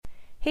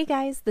Hey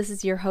guys, this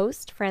is your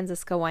host,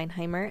 Franziska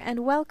Weinheimer,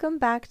 and welcome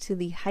back to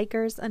the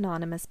Hikers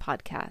Anonymous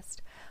podcast.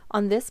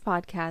 On this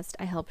podcast,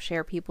 I help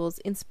share people's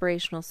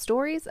inspirational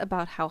stories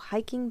about how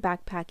hiking,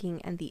 backpacking,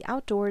 and the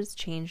outdoors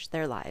changed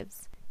their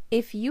lives.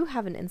 If you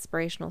have an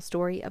inspirational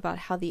story about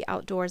how the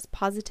outdoors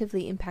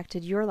positively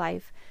impacted your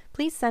life,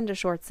 please send a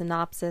short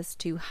synopsis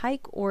to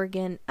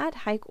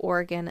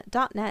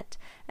hikeoregon@hikeoregon.net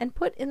and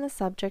put in the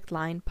subject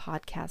line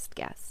podcast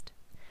guest.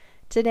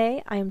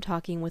 Today, I am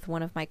talking with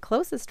one of my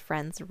closest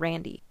friends,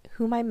 Randi,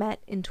 whom I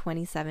met in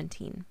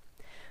 2017.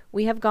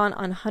 We have gone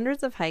on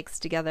hundreds of hikes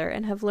together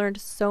and have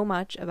learned so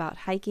much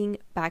about hiking,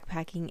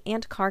 backpacking,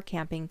 and car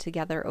camping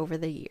together over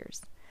the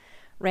years.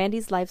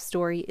 Randi's life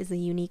story is a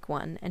unique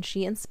one, and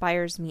she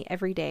inspires me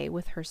every day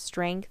with her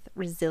strength,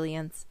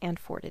 resilience, and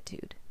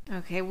fortitude.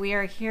 Okay, we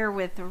are here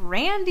with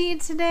Randi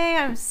today.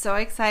 I'm so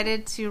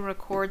excited to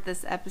record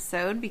this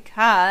episode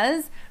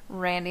because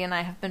Randi and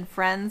I have been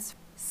friends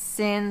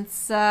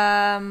since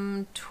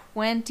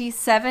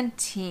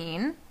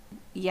 2017.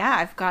 Yeah,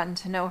 I've gotten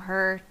to know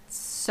her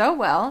so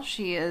well.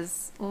 She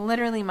is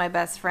literally my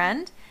best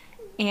friend,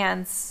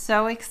 and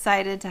so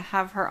excited to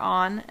have her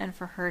on and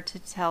for her to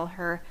tell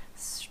her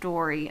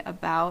story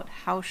about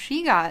how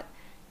she got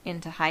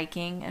into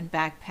hiking and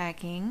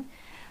backpacking.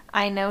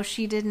 I know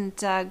she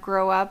didn't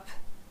grow up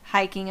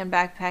hiking and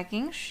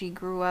backpacking. She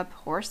grew up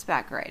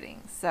horseback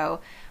riding. So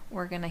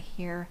we're going to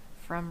hear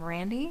from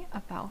Randi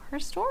about her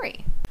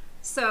story.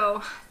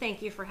 So,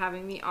 thank you for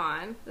having me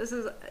on. This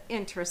is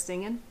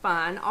interesting and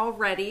fun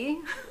already.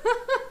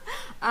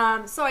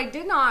 So I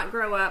did not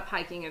grow up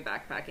hiking and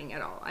backpacking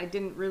at all. I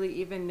didn't really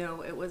even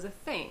know it was a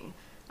thing.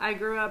 I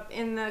grew up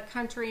in the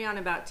country on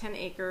about 10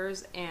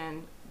 acres,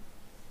 and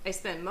I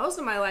spent most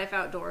of my life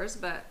outdoors,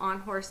 but on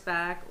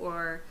horseback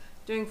or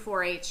doing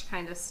 4-H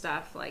kind of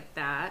stuff like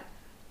that.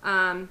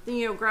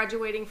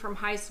 Graduating from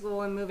high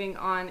school and moving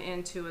on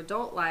into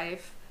adult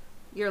life,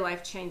 your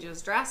life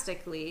changes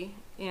drastically.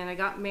 And I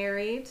got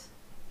married,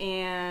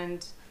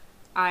 and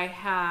I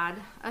had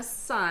a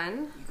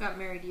son. You got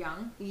married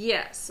young?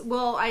 Yes.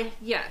 Well, I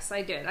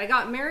did. I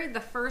got married the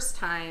first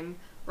time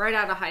right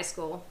out of high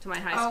school to my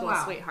high school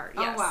sweetheart.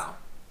 Yes. Oh, wow.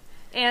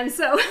 And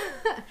so,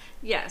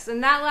 yes.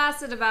 And that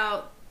lasted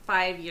about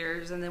 5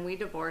 years, and then we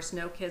divorced,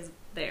 no kids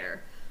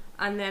there.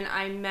 And then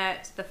I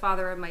met the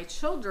father of my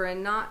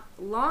children not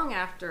long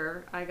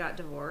after I got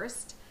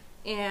divorced.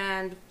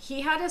 And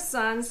he had a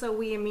son, so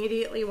we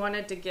immediately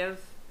wanted to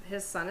give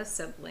his son a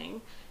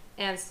sibling,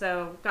 and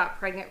so got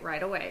pregnant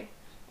right away.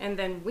 And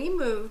then we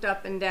moved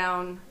up and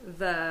down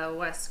the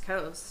West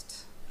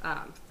Coast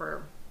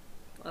for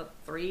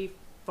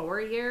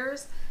 3-4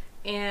 years,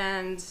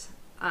 and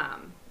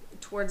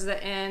towards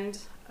the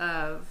end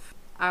of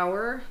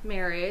our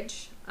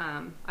marriage,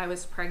 I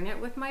was pregnant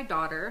with my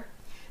daughter,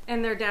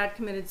 and their dad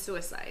committed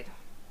suicide.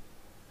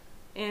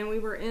 And we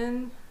were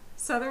in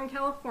Southern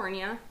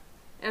California,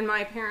 and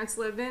my parents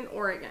lived in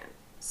Oregon.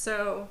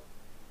 So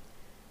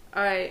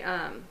I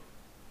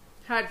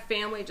had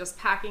family just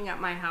packing up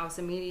my house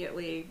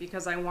immediately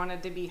because I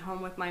wanted to be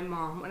home with my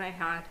mom when I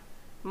had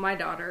my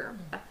daughter.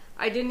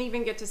 I didn't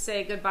even get to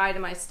say goodbye to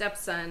my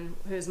stepson,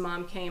 whose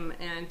mom came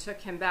and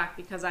took him back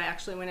because I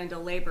actually went into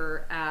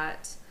labor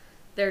at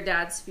their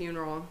dad's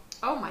funeral.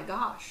 Oh my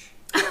gosh.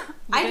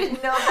 I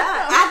didn't know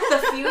that. At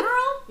the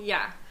funeral?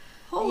 Yeah.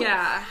 Holy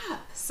crap.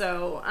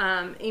 So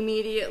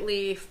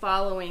immediately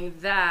following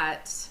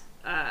that,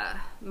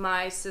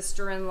 my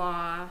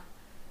sister-in-law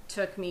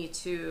took me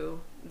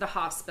to the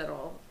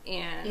hospital.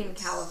 And in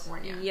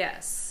California?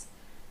 Yes,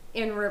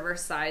 in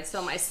Riverside.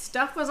 So my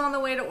stuff was on the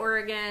way to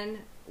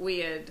Oregon.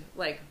 We had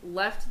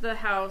left the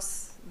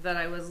house that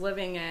I was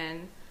living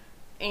in,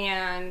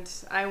 and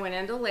I went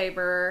into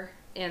labor,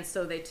 and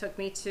so they took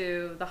me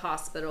to the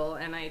hospital,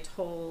 and I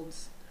told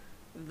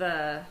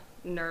the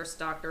nurse,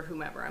 doctor,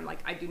 whomever, I'm like,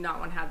 I do not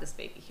want to have this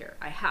baby here.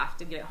 I have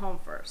to get home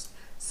first.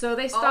 So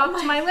they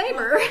stopped my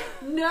labor.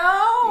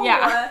 No!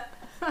 Yeah.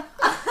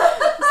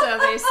 So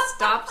they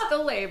stopped the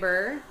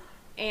labor,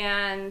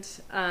 and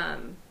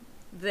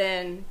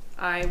then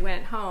I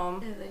went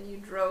home. And then you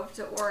drove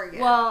to Oregon.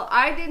 Well,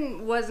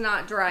 was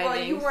not driving.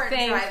 Well, you weren't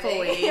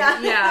thankfully.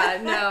 driving. Yeah,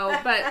 no.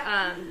 But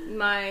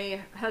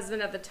my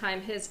husband at the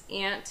time, his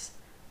aunt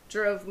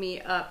drove me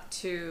up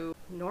to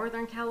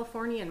Northern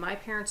California, and my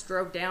parents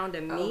drove down to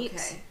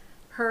meet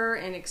her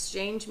and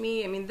exchange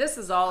me. I mean, this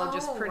is all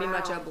just pretty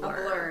much a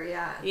blur. A blur,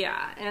 yeah.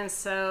 Yeah, and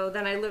so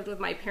then I lived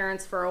with my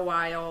parents for a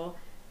while,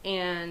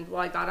 and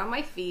I got on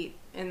my feet,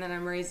 and then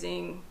I'm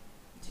raising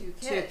two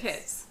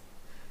kids.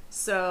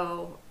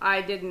 So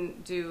I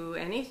didn't do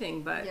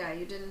anything but... Yeah,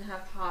 you didn't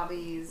have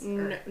hobbies?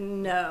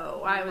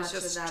 No, I was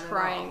just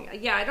trying...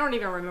 Yeah, I don't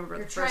even remember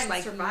the first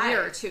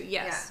year or two.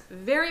 Yes, yeah.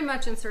 Very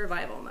much in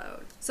survival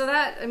mode. So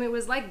that, it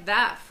was like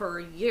that for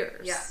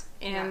years.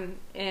 Yeah.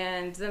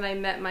 And then I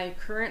met my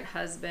current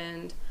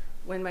husband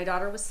when my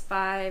daughter was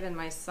 5 and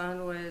my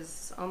son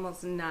was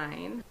almost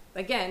 9.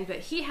 Again, but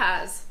he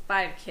has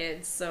 5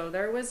 kids, so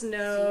there was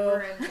no... So you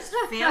were in just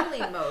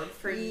family mode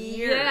for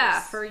years. Yeah,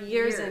 for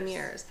years and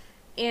years.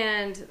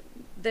 And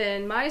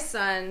then my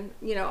son,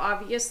 you know,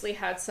 obviously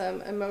had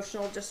some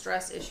emotional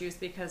distress issues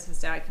because his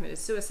dad committed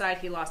suicide.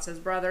 He lost his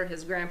brother,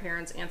 his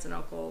grandparents, aunts and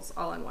uncles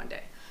all in one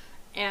day.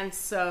 And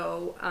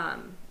so,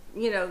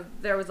 you know,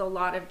 there was a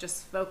lot of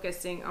just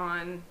focusing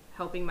on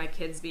helping my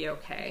kids be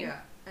okay. Yeah.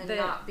 And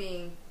not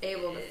being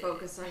able to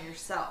focus on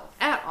yourself.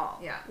 At all.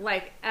 Yeah.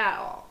 Like, at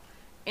all.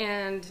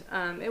 And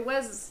it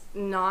was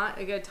not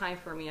a good time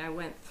for me. I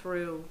went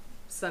through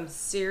some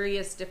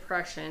serious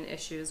depression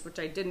issues, which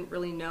I didn't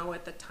really know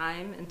at the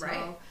time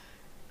until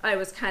I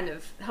was kind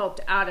of helped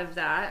out of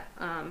that.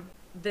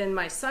 Then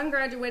my son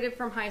graduated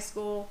from high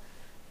school,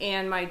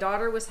 and my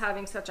daughter was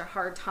having such a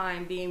hard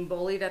time being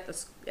bullied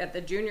at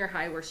the junior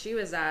high where she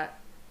was at.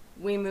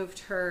 We moved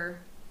her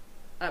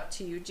up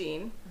to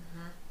Eugene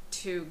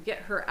to get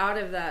her out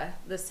of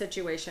the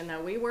situation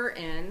that we were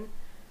in.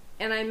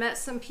 And I met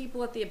some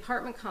people at the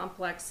apartment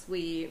complex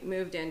we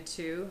moved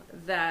into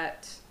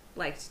that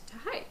liked to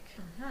hike.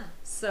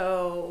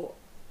 So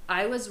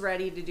I was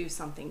ready to do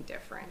something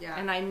different.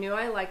 And I knew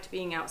I liked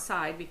being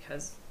outside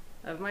because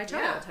of my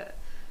childhood.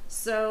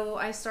 So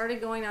I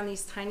started going on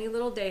these tiny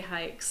little day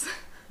hikes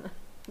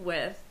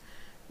with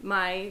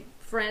my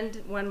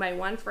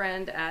one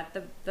friend at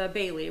the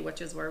Bailey,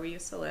 which is where we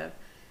used to live.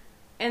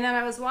 And then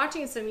I was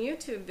watching some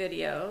YouTube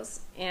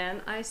videos,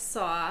 and I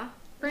saw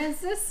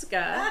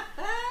Francisca,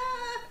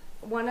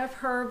 one of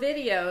her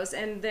videos,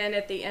 and then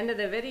at the end of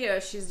the video,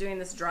 she's doing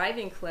this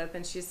driving clip,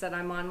 and she said,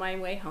 "I'm on my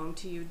way home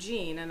to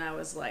Eugene." And I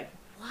was like,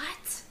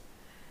 what?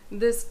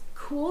 This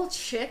cool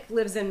chick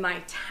lives in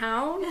my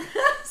town?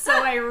 So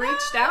I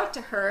reached out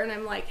to her, and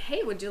I'm like,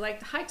 "Hey, would you like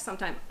to hike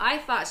sometime?" I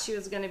thought she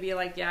was going to be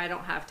like, "Yeah, I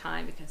don't have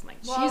time," because like,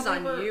 she's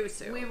on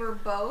YouTube. We were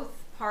both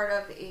part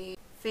of a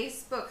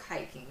Facebook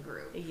hiking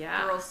group.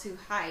 Girls Who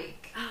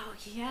Hike. Oh,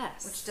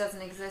 yes. Which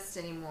doesn't exist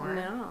anymore.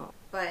 No.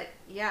 But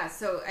yeah,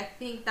 so I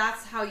think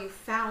that's how you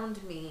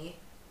found me,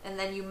 and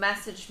then you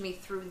messaged me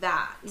through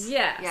that.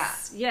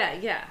 Yes.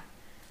 Yeah.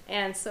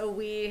 And so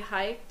we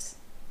hiked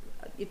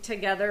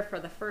together for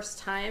the first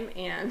time,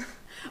 and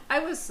I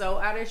was so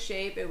out of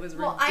shape. It was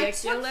ridiculous. I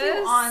took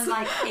you on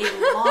like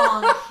a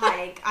long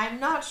hike. I'm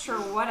not sure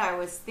what I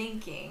was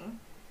thinking.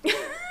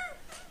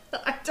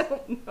 I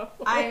don't know.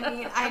 I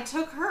mean, I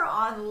took her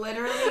on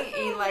literally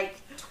a like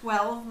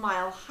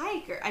 12-mile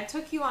hike. I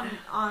took you on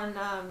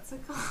what's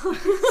it called?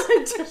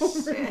 I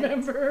don't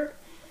remember.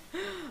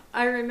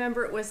 I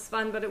remember it was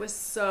fun, but it was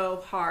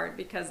so hard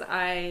because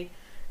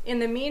in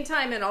the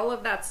meantime, in all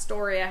of that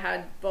story, I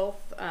had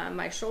both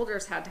my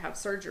shoulders had to have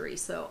surgery,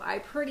 so I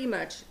pretty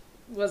much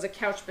was a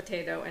couch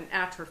potato and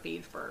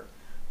atrophied for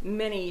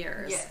many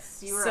years.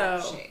 Yes, you were out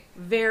of shape.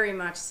 Very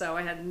much so.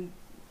 I had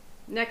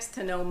next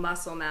to no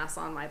muscle mass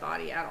on my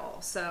body at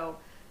all, so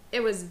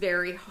it was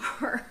very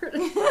hard.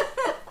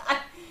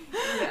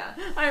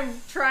 I'm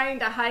trying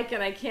to hike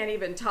and I can't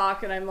even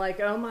talk, and I'm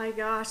like, oh my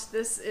gosh,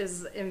 this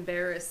is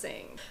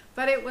embarrassing.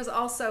 But it was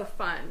also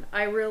fun.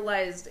 I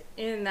realized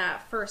in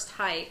that first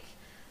hike,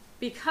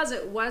 because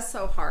it was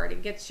so hard,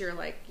 it gets your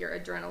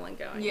adrenaline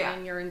going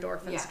and your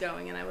endorphins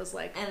going, and I was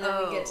like, and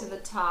then we get to the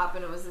top,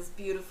 and it was this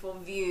beautiful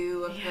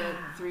view of the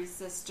Three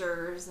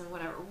Sisters and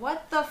whatever.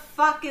 What the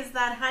fuck is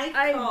that hike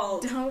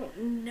called? I don't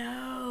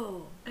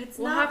know. It's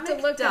not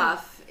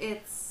McDuff.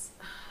 It's,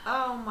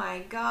 oh my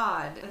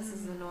god, this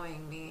is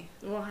annoying me.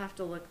 We'll have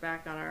to look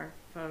back on our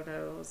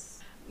photos.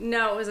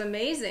 No, it was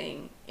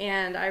amazing,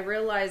 and I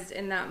realized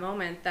in that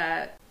moment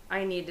that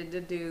I needed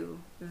to do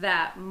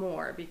that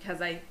more, because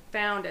I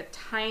found a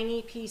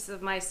tiny piece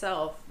of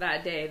myself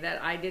that day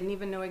that I didn't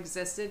even know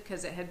existed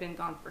because it had been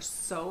gone for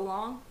so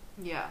long.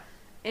 Yeah.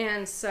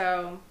 And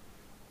so,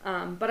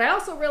 but I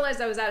also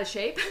realized I was out of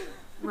shape.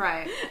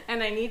 Right.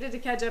 And I needed to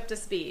catch up to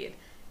speed.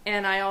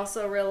 And I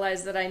also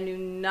realized that I knew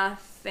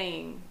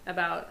nothing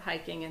about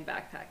hiking and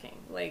backpacking,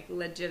 like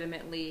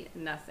legitimately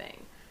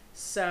nothing.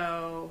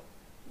 So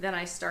then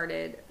I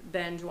started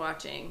binge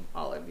watching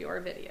all of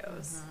your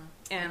videos.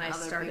 And I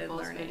started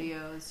learning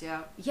videos.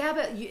 Yeah,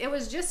 but it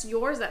was just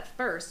yours at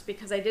first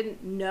because I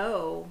didn't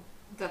know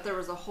that there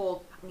was a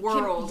whole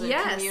world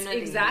and community.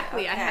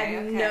 Exactly. I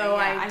had no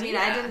idea. I mean,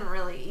 I didn't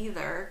really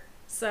either.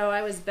 So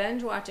I was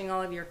binge watching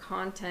all of your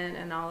content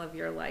and all of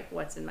your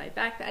what's in my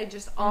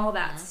backpack, all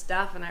that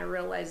stuff, and I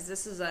realized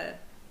this is a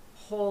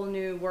whole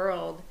new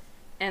world,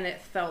 and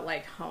it felt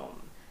like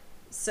home.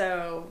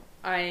 So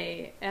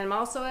I am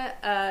also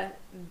a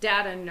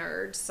data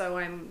nerd, so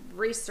I'm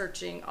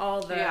researching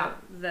all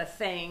the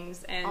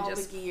things and all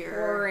just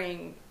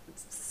pouring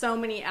so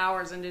many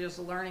hours into just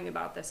learning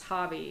about this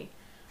hobby.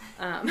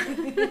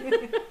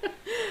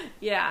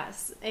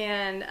 Yes,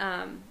 and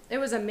it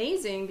was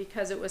amazing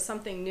because it was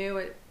something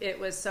new. It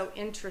was so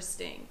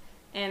interesting,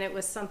 and it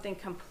was something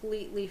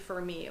completely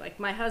for me. Like,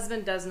 my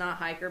husband does not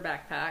hike or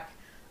backpack.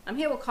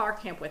 He will car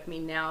camp with me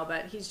now,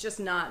 but he's just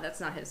not.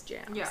 That's not his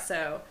jam. Yeah.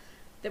 So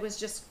that was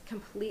just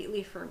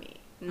completely for me,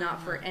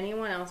 not for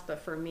anyone else, but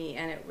for me.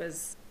 And it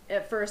was,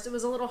 at first, it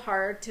was a little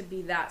hard to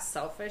be that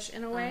selfish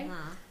in a way.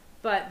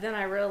 But then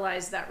I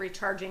realized that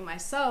recharging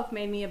myself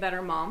made me a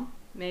better mom,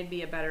 made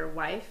me a better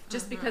wife,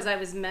 just because I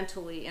was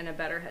mentally in a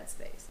better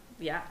headspace.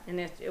 yeah, and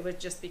it was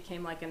just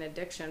became like an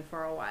addiction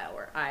for a while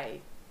where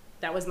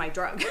that was my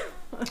drug.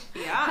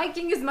 Yeah.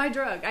 Hiking is my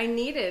drug. I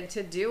needed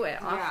to do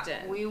it often.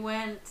 Yeah. We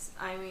went,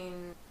 I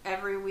mean,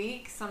 every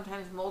week,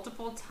 sometimes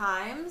multiple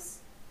times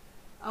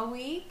a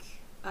week.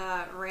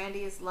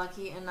 Randy is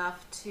lucky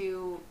enough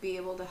to be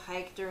able to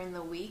hike during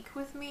the week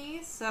with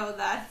me, so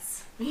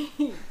that's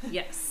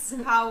yes,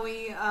 how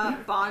we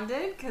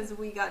bonded, because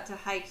we got to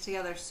hike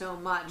together so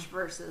much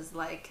versus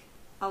like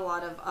a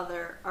lot of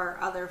our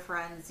other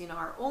friends, you know,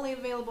 are only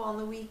available on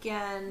the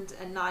weekend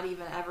and not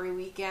even every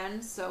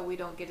weekend, so we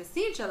don't get to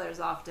see each other as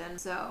often.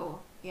 So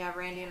yeah,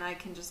 Randy and I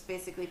can just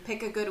basically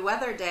pick a good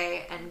weather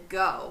day and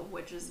go,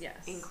 which is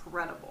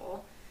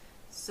incredible.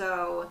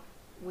 So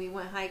we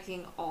went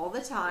hiking all the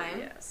time.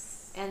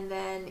 Yes. And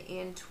then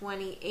in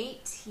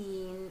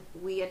 2018,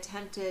 we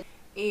attempted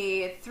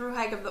a thru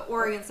hike of the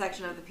Oregon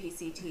section of the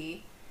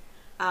PCT.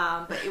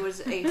 But it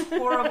was a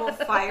horrible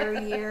fire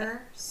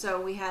year,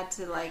 so we had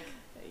to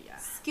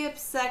skip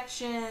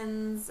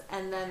sections,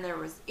 and then there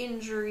was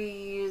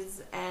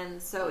injuries,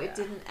 and so it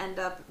didn't end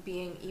up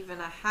being even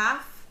a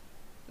half.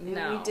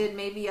 No. We did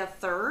maybe a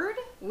third.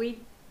 We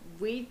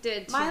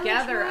did Mileage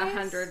together wise?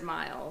 100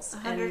 miles.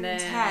 110, and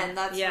then,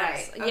 that's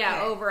yes, right. Okay.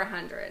 Yeah, over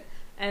 100.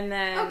 And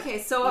then... Okay,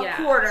 so a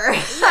quarter.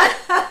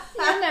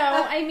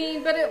 I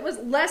mean, but it was...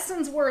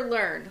 Lessons were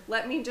learned.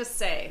 Let me just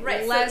say.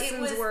 Right,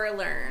 lessons were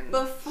learned.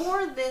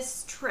 Before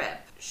this trip,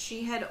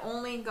 she had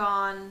only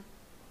gone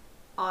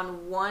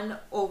on one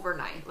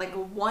overnight, like a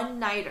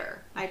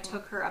one-nighter. I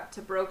took her up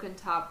to Broken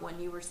Top when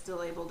you were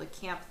still able to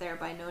camp there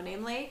by No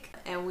Name Lake,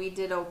 and we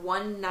did a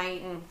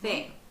one-night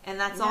thing. And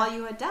that's all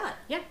you had done.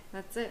 Yeah,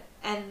 that's it.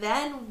 And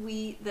then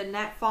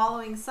the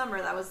following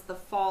summer, that was the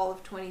fall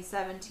of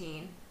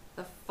 2017,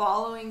 the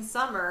following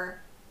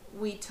summer,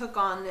 we took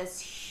on this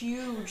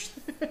huge,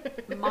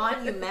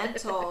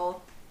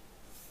 monumental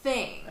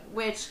thing,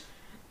 which,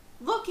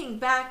 looking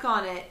back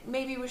on it,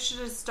 maybe we should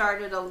have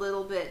started a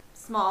little bit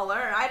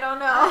smaller. I don't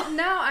know.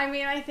 No, I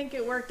mean, I think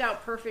it worked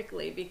out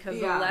perfectly because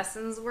the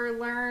lessons were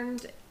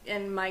learned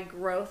and my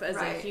growth as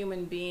a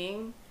human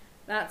being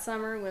that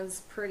summer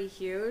was pretty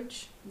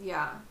huge.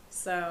 Yeah.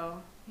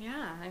 So,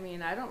 yeah, I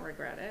mean, I don't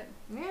regret it.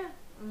 Yeah,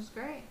 it was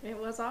great. It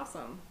was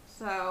awesome.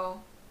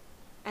 So,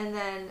 and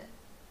then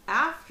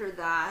after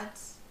that,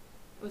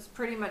 it was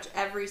pretty much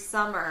every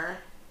summer.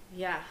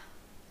 Yeah.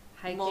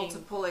 Hiking.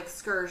 Multiple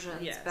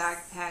excursions,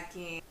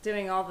 backpacking.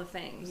 Doing all the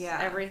things. Yeah.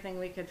 Everything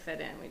we could fit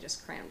in, we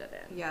just crammed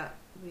it in. Yeah,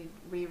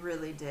 we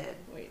really did.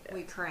 We did.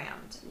 We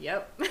crammed.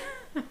 Yep.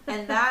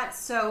 And that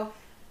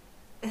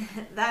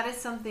is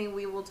something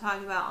we will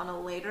talk about on a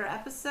later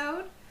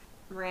episode.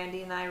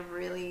 Randy and I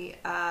really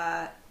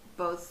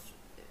both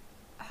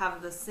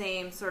have the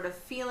same sort of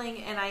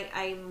feeling, and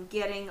I'm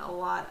getting a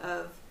lot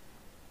of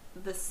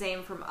the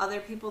same from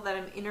other people that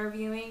I'm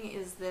interviewing,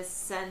 is this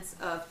sense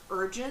of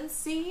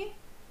urgency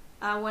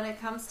when it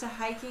comes to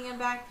hiking and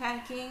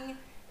backpacking,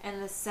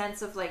 and the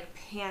sense of like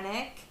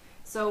panic.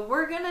 So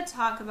we're going to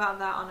talk about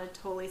that on a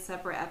totally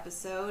separate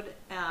episode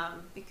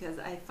because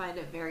I find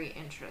it very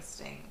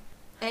interesting.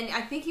 And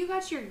I think you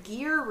got your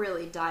gear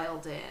really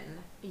dialed in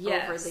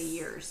over the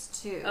years,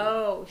 too.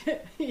 Oh,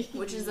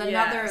 which is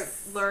another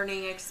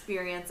learning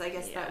experience, I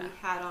guess, that we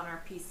had on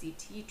our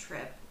PCT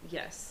trip.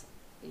 Yes.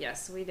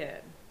 Yes, we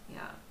did.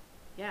 Yeah.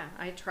 Yeah,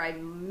 I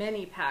tried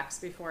many packs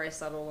before I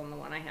settled on the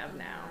one I have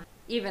now.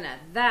 Even at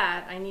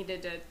that, I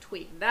needed to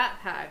tweak that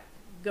pack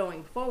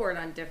going forward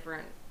on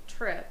different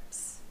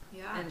trips.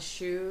 Yeah. And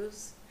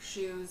shoes.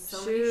 Shoes.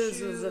 Shoes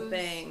was a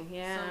thing,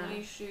 yeah. So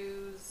many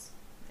shoes.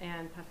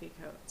 And puffy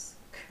coats.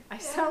 I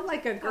sound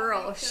like a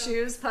girl.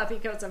 Shoes, puffy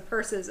coats, and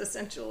purses,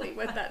 essentially,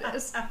 what that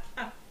is.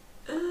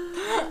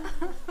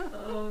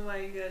 Oh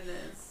my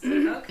goodness.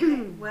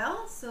 Okay,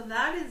 well, so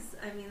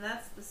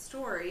that's the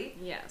story.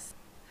 Yes.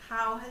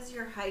 How has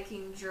your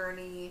hiking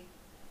journey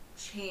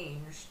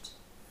changed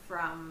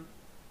from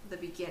the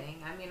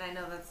beginning? I mean, I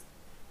know that's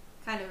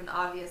kind of an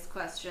obvious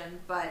question,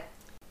 but...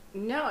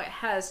 No, it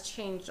has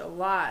changed a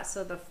lot.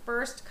 So the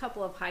first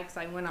couple of hikes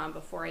I went on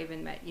before I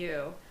even met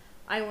you,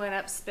 I went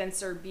up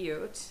Spencer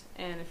Butte,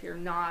 and if you're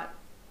not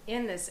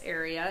in this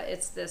area,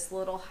 it's this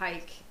little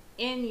hike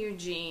in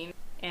Eugene,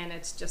 and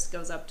it just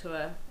goes up to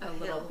a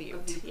little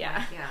butte.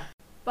 Yeah.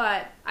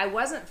 But I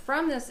wasn't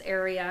from this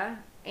area,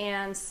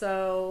 and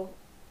so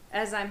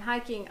as I'm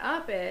hiking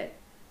up it,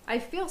 I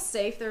feel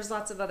safe. There's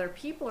lots of other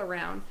people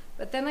around,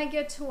 but then I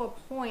get to a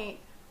point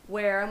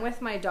where I'm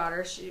with my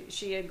daughter.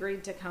 She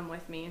agreed to come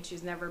with me, and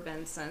she's never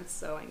been since,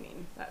 so I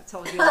mean, that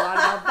tells you a lot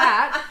about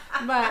that.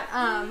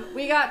 But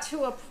we got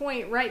to a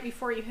point right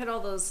before you hit all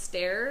those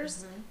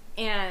stairs,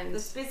 and...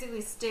 There's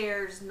basically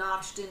stairs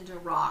notched into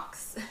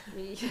rocks.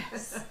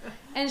 Yes.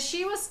 And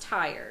she was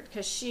tired,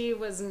 because she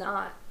was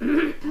not...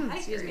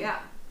 Excuse me.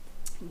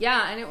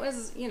 Yeah, and it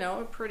was,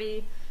 a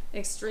pretty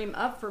extreme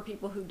up for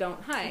people who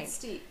don't hike. It's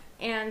steep.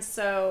 And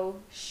so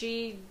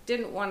she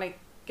didn't want to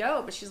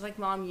go, but she's like,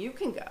 Mom, you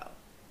can go.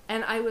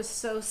 And I was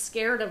so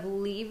scared of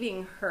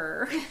leaving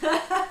her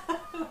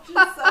Which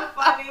is so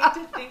funny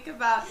to think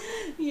about.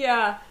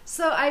 Yeah.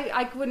 So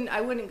I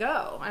wouldn't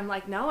go. I'm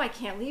like, no, I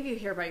can't leave you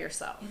here by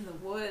yourself. In the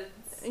woods.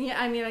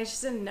 Yeah, I mean, I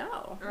just didn't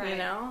know, Right. you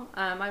know?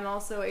 I'm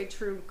also a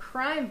true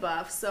crime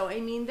buff, so, I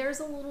mean, there's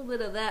a little bit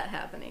of that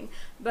happening.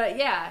 But,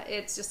 yeah,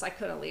 it's just I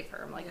couldn't leave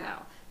her. I'm like, Yeah. no.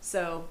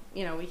 So,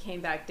 you know, we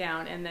came back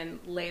down, and then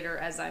later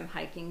as I'm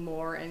hiking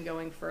more and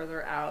going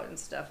further out and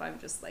stuff, I'm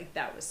just like,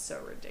 that was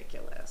so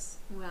ridiculous.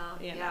 Well,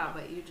 You yeah, know.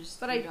 but you just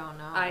But you don't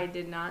know. I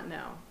did not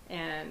know.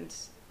 And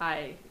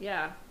I,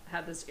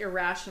 had this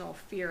irrational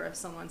fear of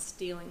someone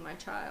stealing my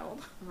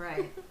child.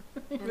 Right.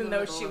 In Even the though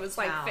middle she of was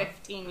town. like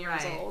 15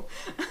 years Right. old.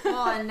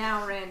 Well, and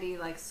now Randy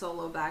like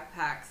solo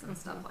backpacks and Mm-hmm.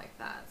 stuff like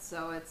that.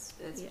 So it's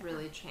Yeah.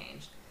 really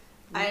changed.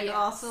 I'd Yes.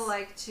 also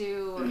like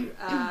to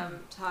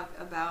talk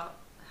about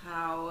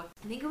how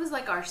I think it was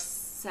like our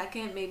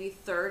second, maybe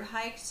third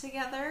hike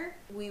together.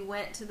 We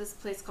went to this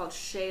place called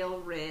Shale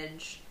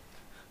Ridge,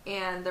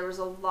 and there was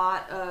a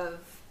lot of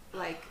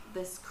like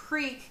this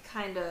creek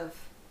kind of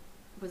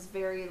was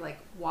very like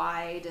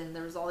wide, and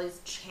there was all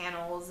these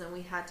channels, and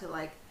we had to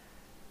like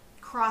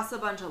cross a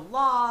bunch of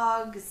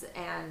logs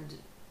and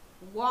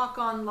walk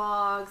on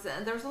logs,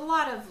 and there was a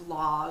lot of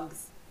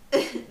logs.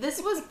 This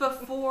was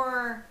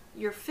before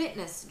your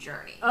fitness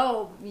journey.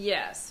 Oh,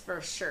 yes,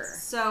 for sure.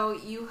 So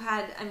you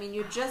had, I mean,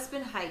 you'd just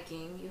been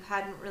hiking. You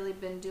hadn't really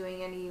been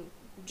doing any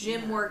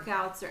gym No.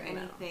 workouts or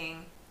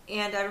anything.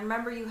 And I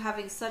remember you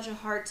having such a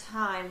hard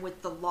time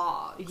with the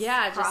logs.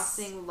 Yeah,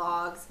 crossing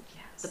logs,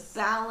 Yes. the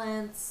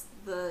balance,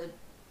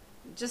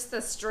 just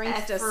the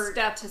strength to effort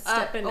step, to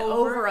step up and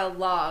over. over a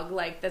log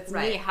like that's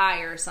Right. knee high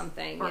or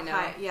something, or you know.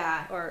 high,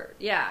 yeah. Or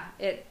yeah,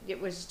 it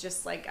was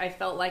just like I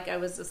felt like I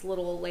was this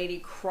little old lady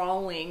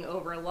crawling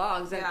over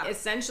logs, and Yeah.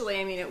 essentially,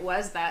 I mean, it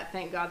was that.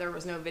 Thank God there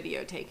was no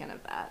video taken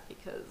of that,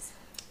 because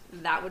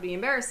that would be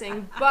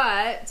embarrassing.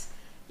 But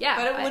yeah,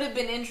 But it would have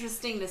been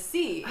interesting to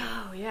see,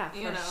 Oh yeah, for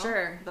you know,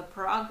 sure. the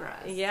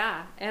progress.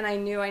 Yeah, and I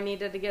knew I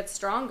needed to get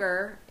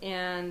stronger,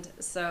 and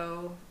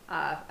so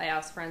I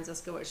asked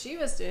Francisca what she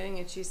was doing,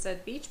 and she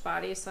said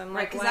Beachbody. So I'm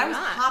Right, like, because why I was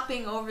not?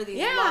 hopping over these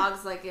Yeah.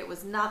 logs like it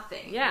was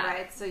nothing. Yeah.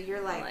 Right? So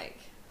you're like,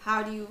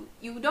 how do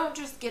you don't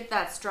just get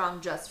that strong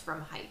just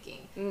from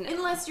hiking. No.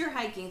 Unless you're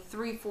hiking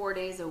 3-4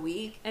 days a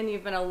week, and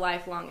you've been a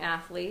lifelong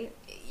athlete.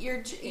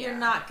 you're Yeah.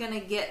 not going to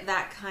get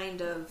that kind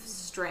of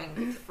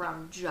strength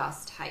from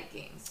just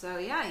hiking. So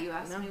yeah, you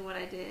asked No. me what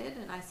I did,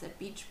 and I said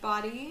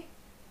Beachbody,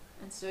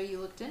 and so you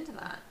looked into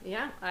that.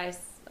 Yeah, I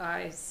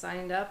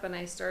signed up and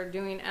I started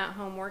doing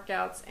at-home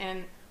workouts,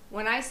 and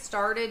when I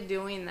started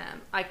doing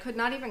them, I could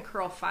not even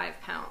curl 5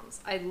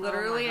 pounds. I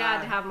literally had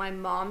God. to have my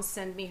mom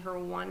send me her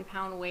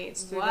 1-pound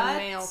weights through the What?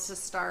 mail to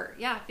start.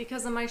 Yeah,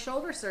 because of my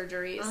shoulder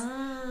surgeries.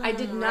 I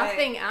did right.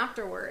 nothing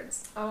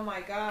afterwards. Oh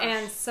my gosh.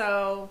 And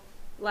so,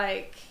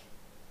 like,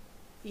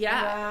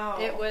 yeah, Wow.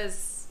 it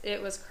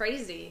was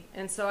crazy.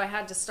 And so I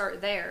had to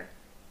start there.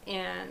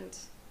 And,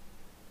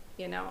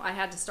 you know, I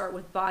had to start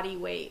with body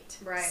weight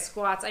Right.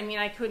 squats. I mean,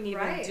 I couldn't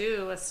even Right.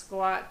 do a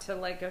squat to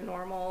like a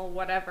normal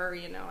whatever,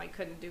 you know, I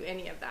couldn't do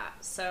any of that.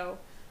 So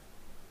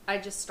I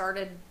just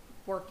started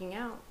working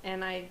out,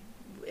 and I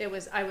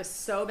was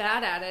so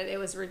bad at it. It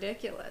was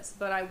ridiculous,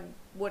 but I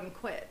wouldn't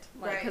quit.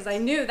 Like, Right. 'cause I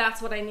knew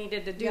that's what I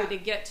needed to do Yeah. to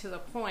get to the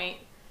point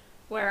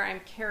where I'm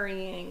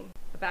carrying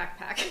a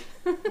backpack.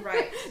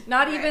 Right.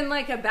 Not Right. even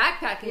like a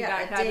backpacking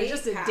Yeah, a backpack, day but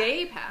just a pack.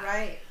 day pack.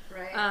 Right.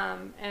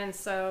 And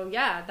so,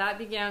 yeah, that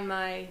began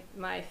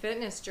my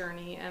fitness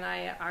journey, and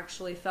I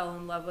actually fell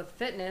in love with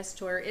fitness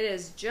to where it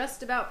is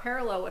just about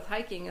parallel with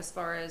hiking as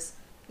far as,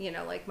 you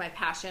know, like my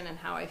passion and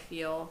how I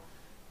feel,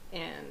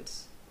 and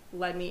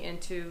led me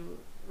into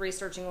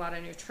researching a lot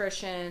of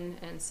nutrition.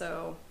 And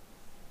so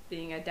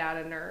being a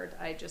data nerd,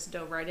 I just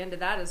dove right into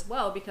that as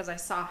well, because I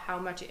saw how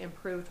much it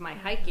improved my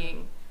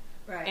hiking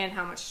Right. and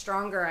how much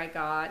stronger I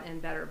got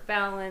and better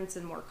balance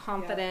and more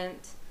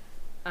confident.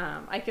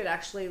 I could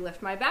actually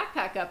lift my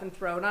backpack up and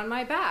throw it on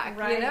my back,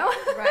 Right. you know?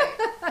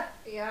 Right.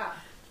 Yeah.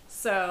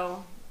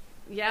 So,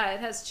 yeah, it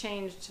has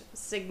changed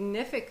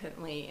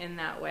significantly in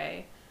that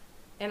way.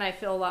 And I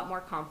feel a lot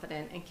more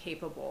confident and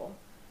capable.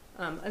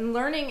 And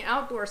learning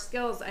outdoor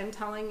skills, I'm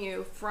telling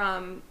you,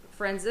 from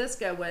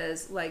Francisca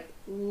was like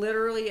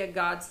literally a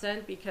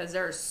godsend, because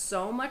there's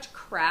so much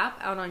crap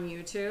out on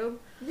YouTube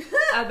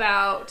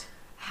about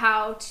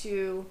how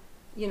to,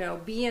 you know,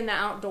 be in the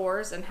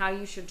outdoors and how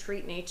you should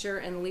treat nature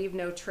and leave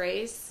no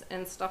trace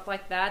and stuff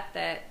like that,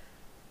 that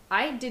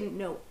I didn't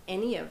know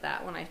any of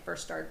that when I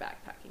first started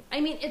backpacking.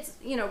 I mean, it's,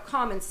 you know,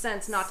 common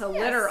sense not to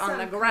litter on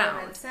the some ground.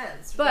 common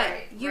sense. But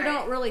Right, you right.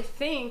 don't really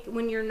think,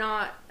 when you're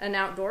not an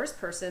outdoors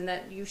person,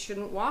 that you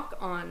shouldn't walk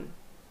on,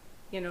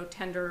 you know,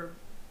 tender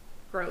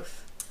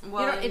growth.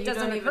 Well, you know, it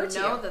doesn't don't occur even to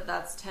know you. that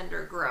that's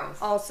tender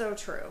growth. Also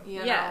true. You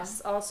know?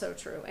 Yes, also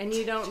true. And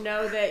you don't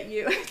know that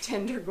you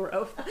tender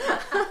growth.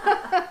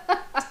 Tender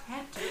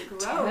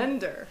growth.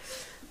 Tender.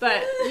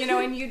 But, you know,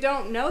 and you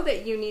don't know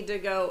that you need to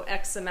go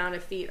X amount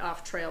of feet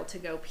off trail to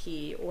go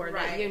pee, or that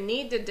Right. you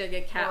need to dig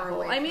a cat Or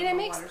hole. away I mean, from it a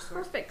makes water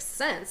source. perfect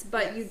sense,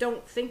 but Yes. you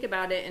don't think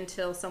about it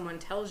until someone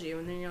tells you,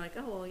 and then you're like,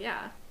 oh, well,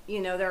 yeah.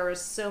 there were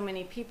so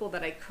many people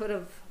that I could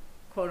have,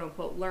 quote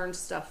unquote, learned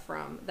stuff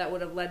from that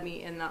would have led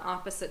me in the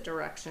opposite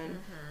direction,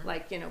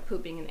 like,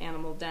 pooping in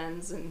animal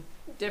dens and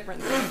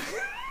different things,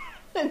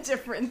 and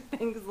different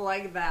things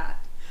like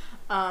that.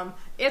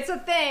 It's a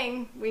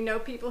thing. We know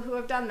people who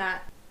have done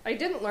that. I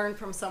didn't learn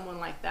from someone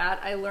like that.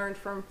 I learned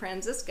from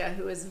Franziska,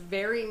 who is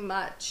very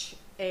much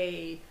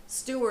a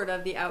steward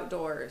of the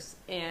outdoors,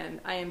 and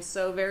I am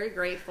so very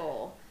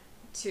grateful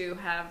to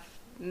have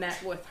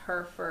met with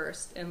her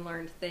first and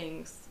learned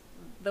things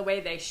the way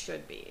they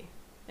should be,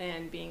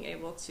 and being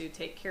able to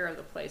take care of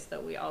the place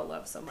that we all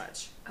love so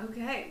much.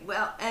 Okay,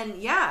 well, and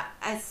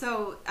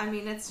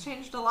it's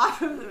changed a lot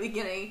from the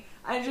beginning.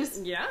 I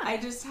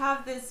just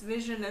have this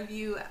vision of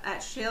you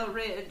at Shale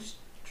Ridge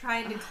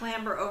trying to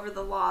clamber over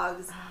the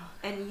logs,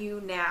 and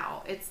you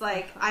now. It's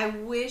like, I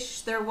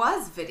wish there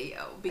was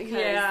video,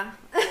 because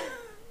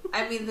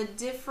the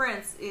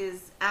difference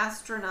is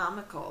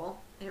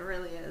astronomical. It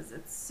really is.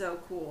 It's so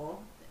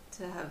cool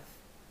to have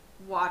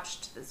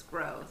watched this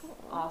growth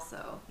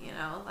also,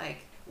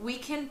 like, we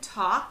can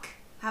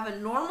have a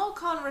normal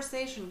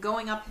conversation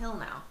going uphill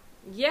now.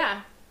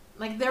 Yeah.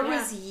 Like, there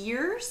was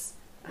years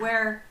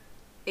where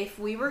if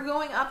we were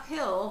going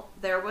uphill,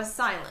 there was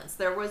silence.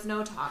 There was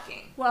no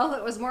talking. Well,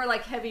 it was more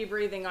like heavy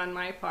breathing on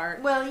my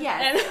part. Well,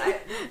 yes.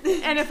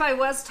 And if I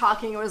was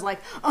talking, it was like,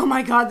 oh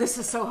my God, this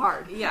is so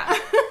hard. Yeah.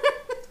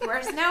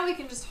 Whereas now we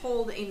can just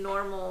hold a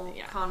normal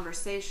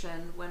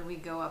conversation when we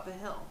go up a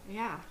hill.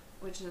 Yeah.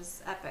 Which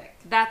is epic.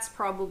 That's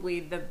probably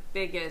the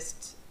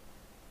biggest,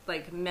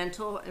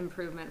 mental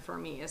improvement for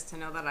me, is to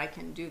know that I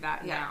can do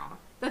that now.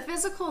 The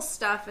physical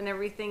stuff and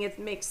everything, it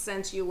makes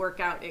sense. You work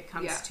out, it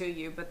comes to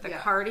you. But the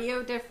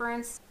cardio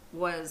difference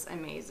was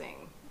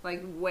amazing.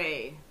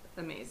 Way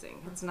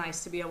amazing. It's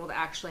nice to be able to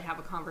actually have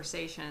a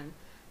conversation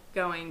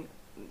going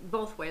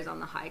both ways on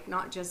the hike,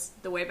 not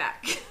just the way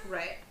back.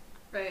 Right.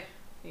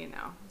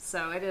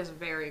 So it is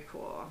very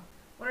cool.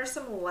 What are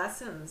some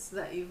lessons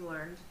that you've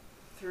learned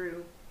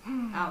through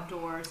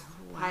outdoors,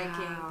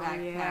 hiking,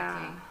 backpacking?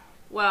 Yeah.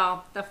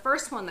 Well, the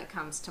first one that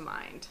comes to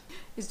mind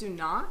is, do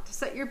not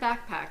set your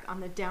backpack on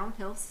the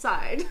downhill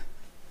side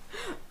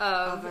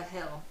of a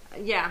hill.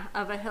 Yeah,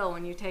 of a hill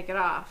when you take it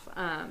off.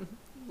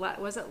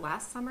 Was it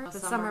last summer? The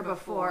summer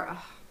before.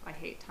 Oh, I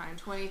hate time.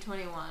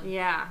 2021.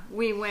 Yeah,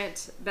 we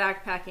went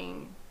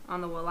backpacking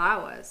on the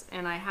Wallowas,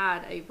 and I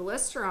had a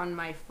blister on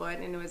my foot,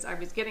 and I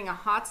was getting a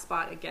hot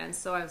spot again,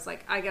 so I was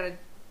like, I gotta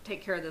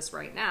take care of this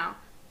right now.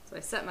 So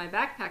I set my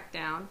backpack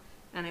down,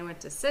 and I went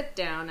to sit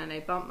down, and I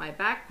bumped my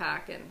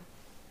backpack, and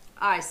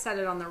I set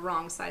it on the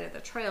wrong side of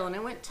the trail, and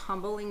it went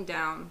tumbling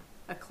down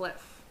a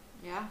cliff.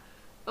 Yeah.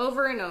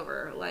 Over and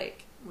over,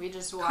 we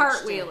just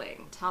watched cartwheeling.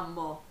 It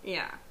tumble.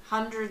 Yeah.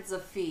 Hundreds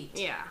of feet.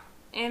 Yeah.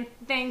 And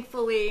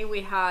thankfully,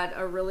 we had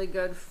a really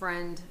good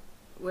friend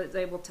was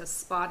able to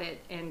spot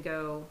it and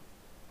go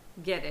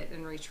get it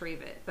and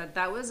retrieve it. But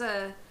that was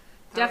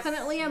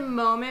definitely a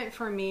moment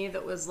for me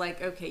that was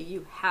like, okay,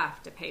 you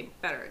have to pay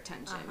better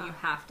attention. You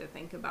have to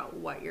think about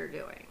what you're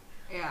doing.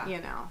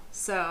 Yeah.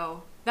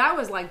 So that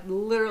was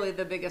literally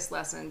the biggest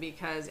lesson,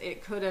 because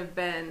it could have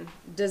been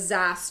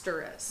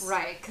disastrous.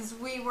 Right, because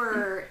we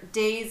were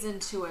days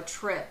into a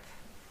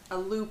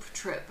loop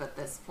trip at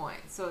this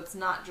point. So it's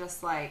not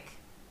just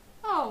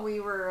we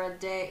were a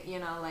day,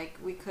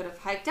 we could have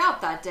hiked out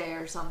that day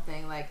or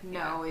something.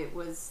 No, it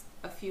was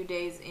a few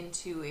days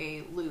into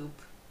a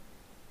loop.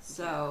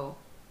 So,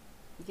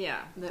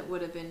 that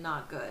would have been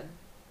not good.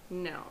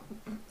 No.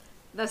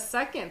 The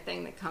second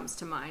thing that comes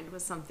to mind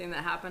was something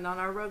that happened on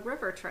our Rogue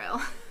River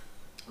Trail.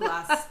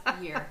 Last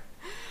year.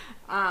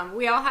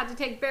 We all had to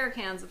take bear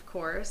cans, of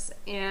course,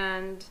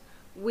 and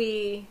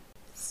we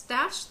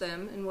stashed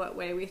them in what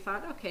way we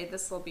thought, okay,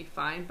 this will be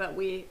fine, but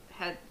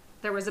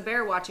there was a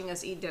bear watching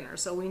us eat dinner,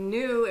 so we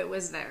knew it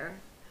was there,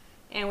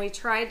 and we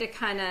tried to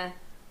kind of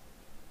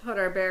put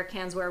our bear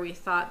cans where we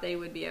thought they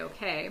would be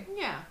okay.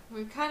 Yeah,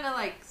 we kind of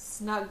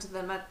snugged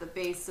them at the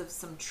base of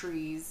some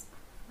trees.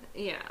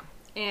 Yeah,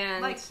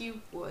 and like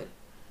you would.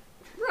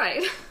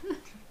 Right.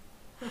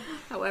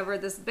 However,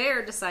 this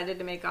bear decided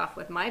to make off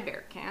with my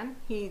bear can.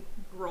 He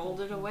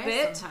rolled it away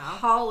bit somehow.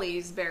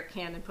 Holly's bear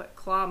can and put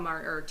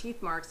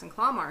teeth marks and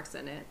claw marks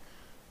in it.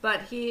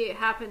 But he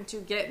happened to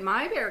get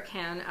my bear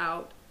can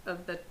out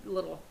of the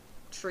little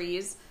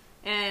trees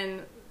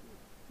and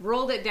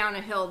rolled it down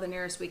a hill the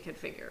nearest we could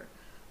figure.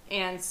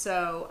 And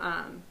so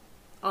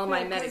all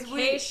my medications...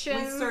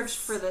 We searched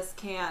for this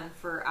can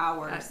for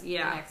hours the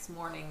next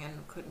morning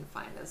and couldn't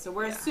find it. So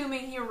we're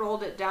assuming he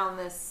rolled it down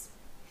this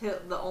hill,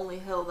 the only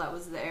hill that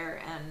was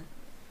there, and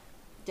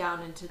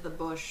down into the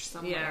bush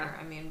somewhere. Yeah.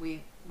 I mean,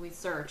 we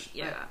searched,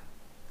 but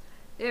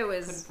it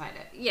was, couldn't find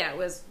it. Yeah, it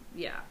was,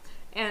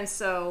 And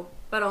so,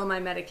 but all my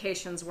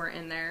medications were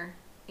in there,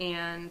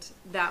 and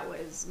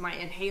my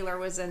inhaler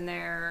was in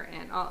there,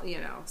 and all,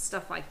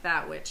 stuff like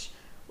that, which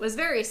was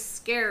very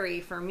scary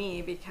for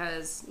me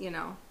because,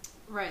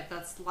 Right,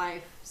 that's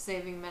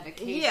life-saving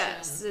medication.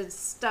 Yes, it's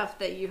stuff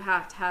that you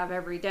have to have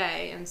every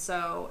day. And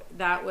so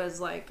that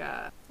was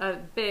a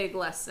big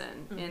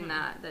lesson in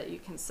that you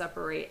can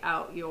separate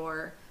out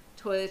your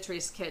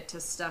toiletries kit to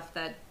stuff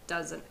that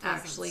doesn't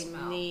actually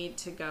smell. need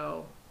to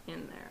go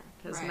in there,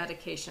 because Right.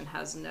 medication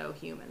has no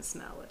human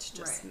smell. It's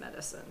just Right.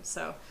 medicine.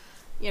 So,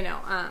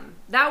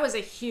 that was a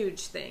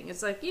huge thing.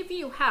 It's like, if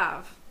you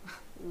have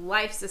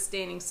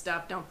life-sustaining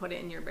stuff, don't put it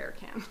in your bear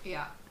can.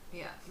 Yeah.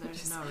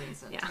 There's no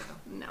reason Yeah, to.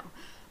 no.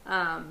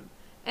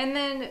 And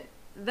then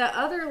the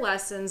other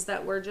lessons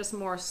that were just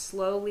more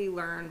slowly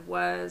learned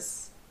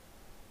was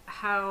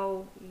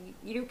how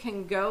you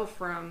can go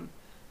from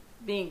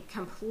being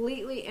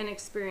completely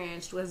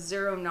inexperienced with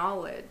zero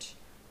knowledge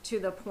to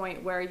the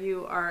point where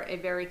you are a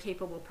very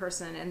capable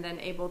person and then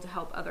able to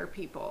help other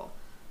people.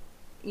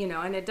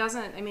 And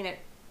it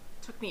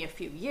took me a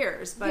few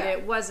years, but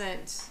it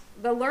wasn't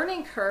the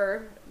learning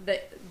curve.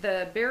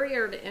 The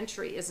barrier to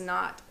entry is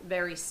not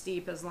very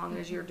steep as long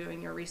as you're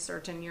doing your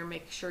research and you're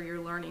making sure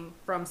you're learning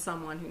from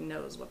someone who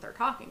knows what they're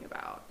talking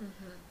about.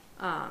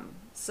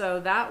 So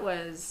that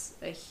was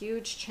a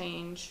huge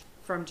change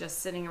from just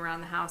sitting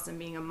around the house and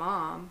being a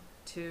mom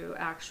to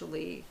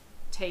actually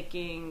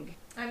taking...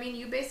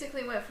 you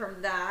basically went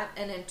from that,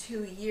 and in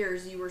 2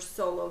 years you were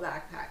solo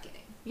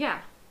backpacking.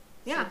 Yeah.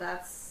 So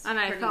that's and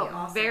I pretty felt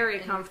awesome. very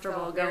And you comfortable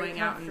felt very going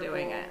out and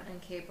doing it.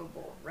 and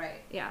capable,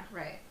 right? Yeah.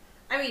 Right.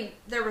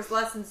 There was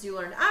lessons you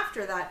learned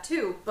after that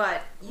too,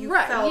 but you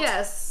Right, felt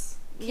yes.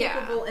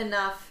 capable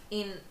enough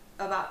in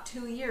about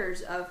 2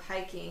 years of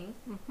hiking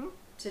Mm-hmm.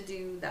 to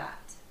do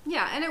that.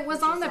 Yeah, and it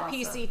was Which on is the awesome.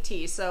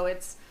 PCT, so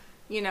it's,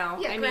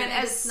 granted,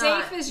 as it's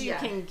safe not- as you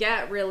can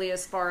get, really,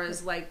 as far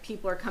as, like,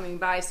 people are coming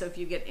by, so if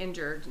you get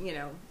injured,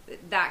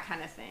 that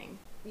kind of thing.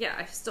 Yeah,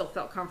 I still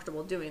felt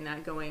comfortable doing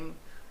that, going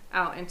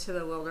out into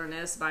the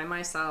wilderness by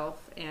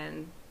myself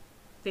and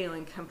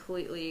feeling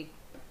completely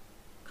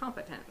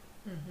competent,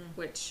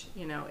 which,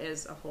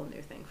 is a whole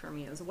new thing for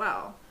me as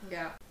well.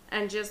 Yeah.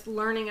 And just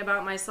learning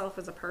about myself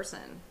as a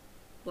person.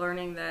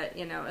 Learning that,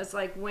 it's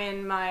like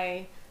when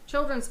my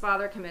children's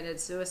father committed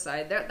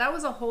suicide, that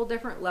was a whole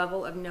different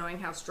level of knowing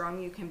how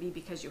strong you can be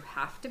because you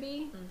have to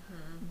be.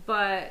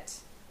 But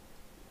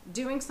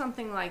doing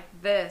something like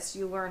this,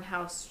 you learn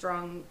how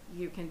strong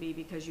you can be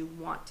because you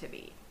want to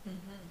be.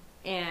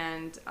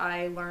 And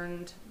I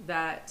learned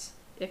that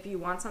if you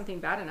want something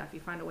bad enough, you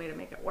find a way to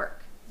make it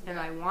work. And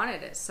I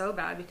wanted it so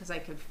bad because I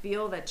could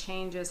feel the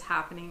changes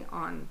happening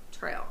on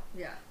trail.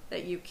 Yeah.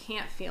 That you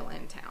can't feel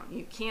in town.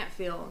 You can't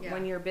feel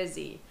when you're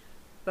busy.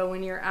 But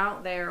when you're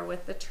out there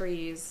with the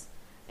trees,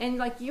 and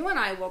like you and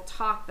I will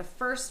talk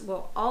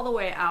all the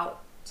way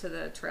out to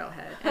the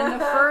trailhead. And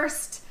the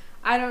first,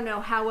 I don't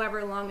know,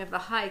 however long of the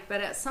hike,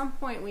 but at some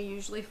point we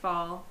usually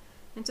fall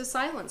into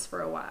silence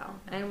for a while.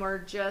 And we're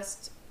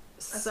just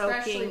soaking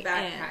Especially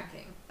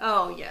backpacking. in.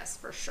 Oh, yes,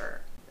 for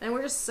sure. And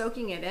we're just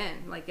soaking it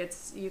in. Like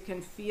you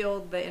can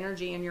feel the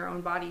energy in your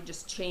own body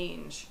just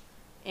change.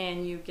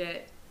 And you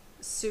get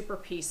super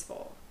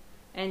peaceful.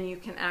 And you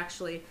can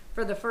actually,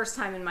 for the first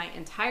time in my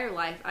entire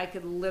life, I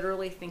could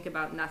literally think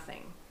about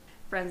nothing.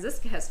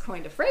 Franziska has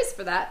coined a phrase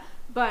for that,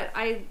 but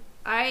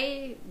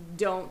I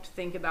don't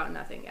think about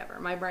nothing ever.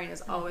 My brain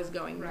is always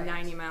going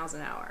 90 miles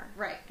an hour.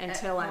 Right.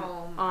 Until I'm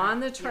on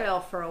the trail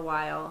for a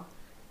while,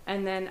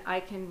 and then I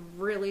can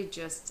really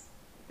just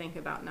think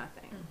about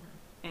nothing.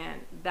 And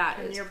that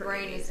is your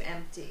brain is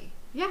empty.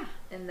 Yeah.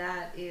 And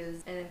that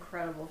is an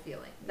incredible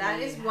feeling. That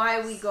is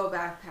why we go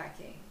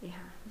backpacking. Yeah.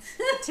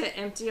 To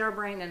empty our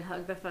brain and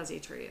hug the fuzzy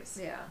trees.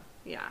 Yeah.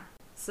 Yeah.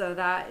 So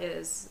that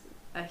is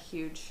a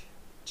huge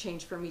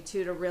change for me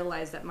too, to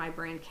realize that my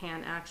brain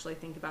can actually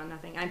think about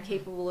nothing. I'm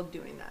capable of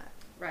doing that.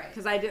 Right.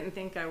 Because I didn't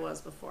think I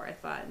was before. I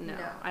thought, no,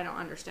 I don't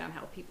understand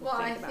how people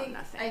think about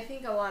nothing. I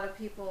think a lot of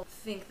people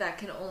think that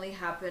can only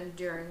happen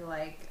during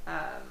like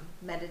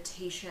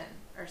meditation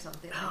or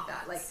something like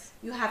that. Like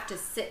you have to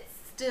sit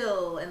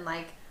still and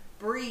like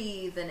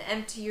breathe and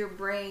empty your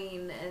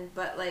brain,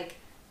 but like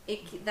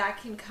that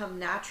can come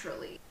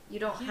naturally. You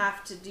don't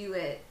have to do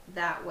it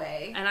that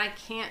way. And I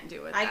can't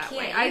do it that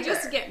way. Either. I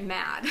just get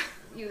mad.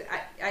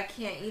 I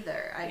can't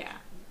either.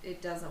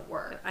 It doesn't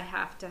work. I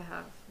have to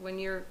have, when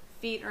your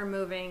feet are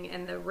moving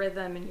and the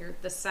rhythm and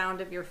the sound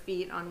of your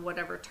feet on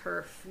whatever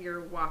turf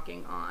you're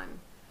walking on,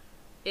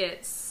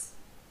 it's,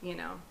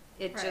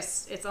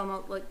 it's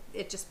almost like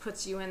it just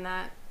puts you in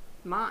that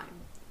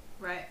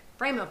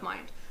frame of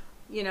mind,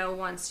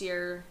 once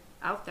you're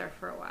out there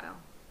for a while,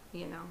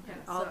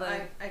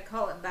 I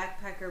call it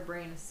backpacker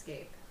brain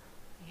escape.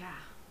 Yeah.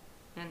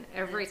 And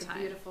every time. It's a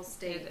beautiful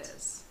state. It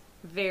is.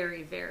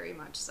 Very, very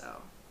much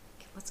so.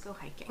 Okay, let's go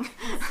hiking.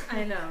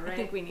 I know, right? I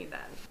think we need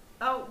that.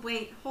 Oh,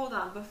 wait, hold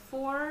on.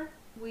 Before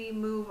we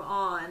move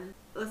on,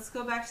 let's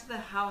go back to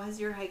how has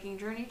your hiking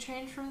journey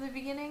changed from the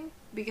beginning?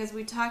 Because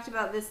we talked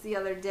about this the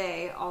other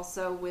day,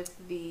 also with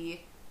the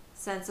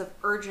sense of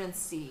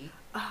urgency.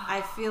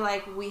 I feel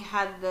like we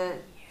had the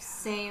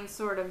same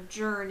sort of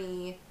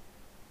journey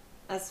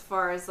as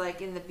far as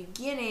like in the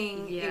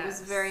beginning. It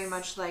was very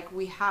much like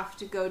we have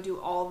to go do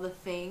all the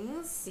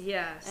things.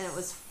 Yes. And it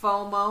was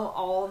FOMO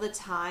all the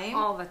time.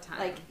 All the time.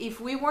 Like if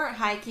we weren't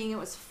hiking, it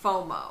was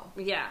FOMO.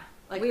 Yeah.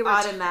 Like we were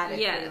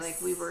automatically. Like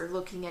we were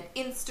looking at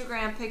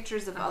Instagram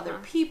pictures of other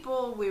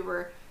people. We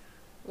were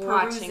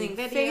watching perusing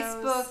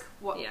videos. Facebook,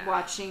 Yeah.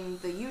 watching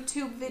the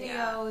YouTube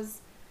videos,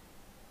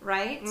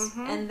 right?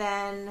 Mhm. And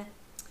then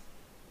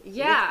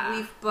Yeah.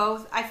 we've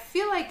both, I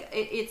feel like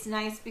it's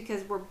nice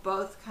because we're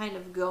both kind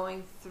of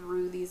going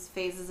through these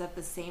phases at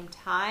the same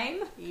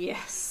time,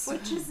 Yes.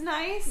 which is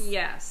nice.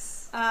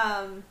 Yes.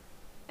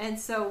 And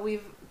so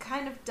we've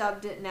kind of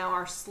dubbed it now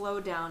our slow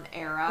down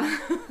era.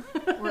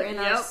 We're in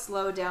our Yep.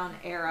 slow down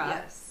era.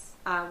 Yes.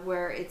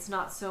 Where it's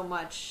not so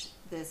much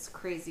this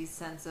crazy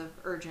sense of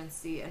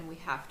urgency and we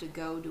have to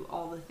go do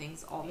all the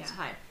things all the Yeah.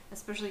 time.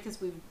 Especially because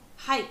we've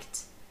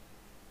hiked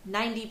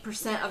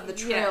 90% of the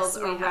Yes, trails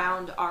we have.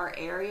 around our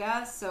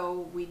area, so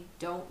we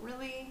don't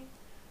really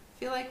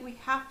feel like we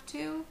have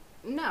to.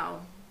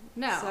 No.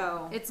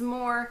 So- It's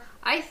more,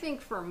 I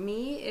think for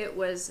me, it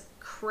was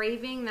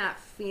craving that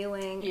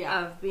feeling Yeah.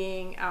 of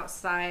being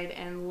outside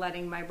and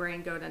letting my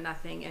brain go to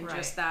nothing and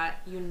just Right.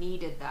 that, You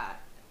needed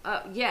that.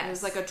 yes. It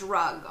was like a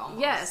drug almost.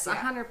 Yes, Yeah.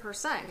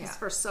 100%. Because Yeah.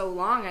 for so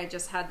long, I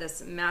just had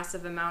this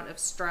massive amount of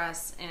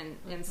stress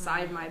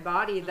inside my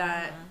body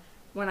that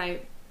when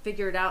I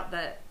figured out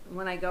that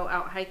when I go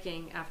out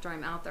hiking, after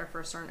I'm out there for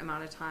a certain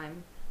amount of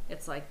time,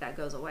 it's like that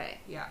goes away.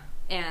 Yeah.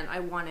 And I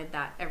wanted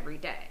that every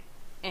day.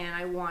 And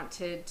I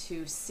wanted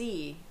to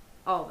see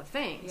all the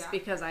things Yeah.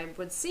 because I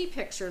would see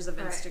pictures of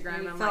Right. Instagram You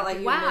and I'm felt like, like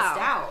you wow.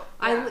 missed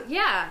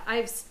out.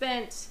 I've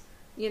spent,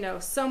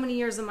 so many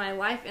years of my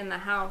life in the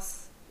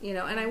house, and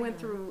I went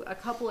through a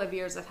couple of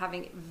years of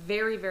having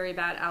very, very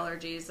bad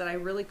allergies that I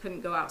really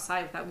couldn't go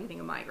outside without getting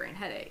a migraine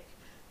headache.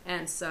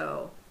 And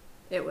so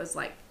it was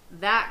like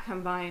that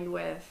combined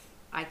with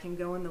I can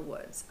go in the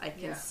woods. I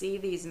can Yeah. see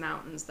these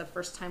mountains. The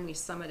first time we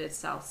summited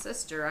South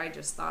Sister, I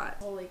just thought,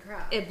 Holy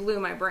crap. it blew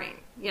my brain.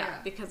 Yeah.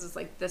 Because it's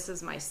like, this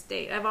is my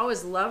state. I've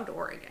always loved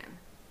Oregon,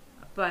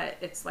 but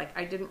it's like,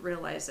 I didn't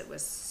realize it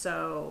was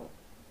so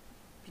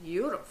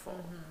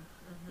beautiful,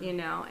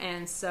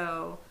 and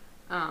so,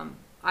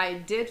 I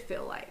did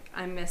feel like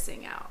I'm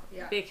missing out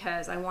Yeah.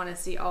 because I want to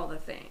see all the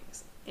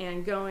things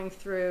and going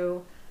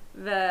through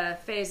the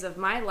phase of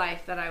my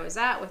life that I was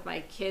at with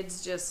my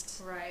kids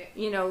just Right.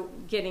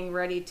 getting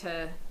ready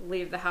to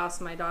leave the house,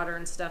 my daughter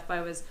and stuff,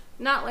 I was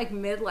not like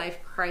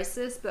midlife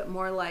crisis, but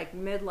more like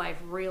midlife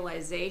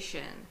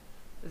realization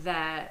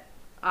that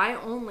I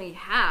only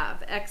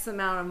have X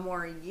amount of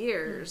more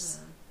years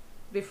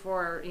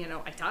before,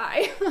 I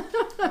die.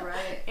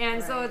 Right.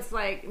 And so right. it's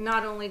like,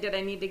 not only did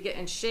I need to get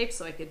in shape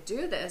so I could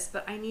do this,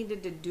 but I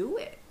needed to do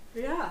it.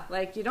 Yeah.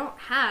 Like, you don't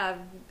have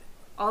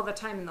all the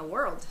time in the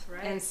world.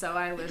 Right. And so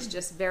I was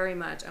just very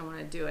much, I want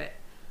to do it,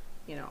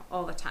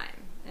 all the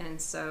time. And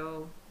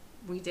so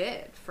we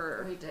did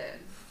for We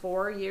did.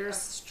 4 years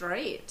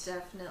straight.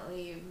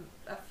 Definitely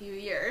a few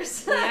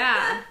years.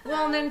 Yeah.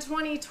 Well, and then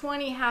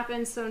 2020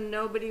 happened, so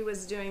nobody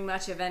was doing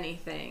much of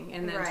anything.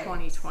 And then Right.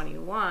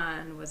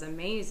 2021 was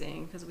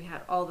amazing because we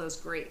had all those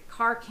great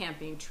car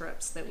camping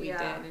trips that we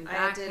did and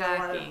backpacking. I did a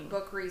lot of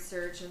book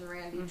research, and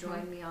Randy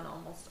joined me on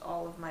almost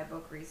all of my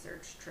book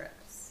research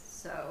trips.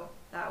 So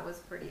that was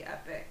pretty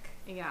epic.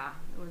 Yeah,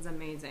 it was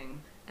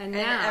amazing. And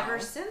And now, ever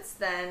since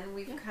then,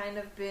 we've kind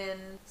of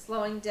been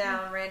slowing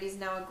down. Randy's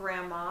now a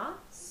grandma,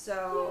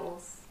 so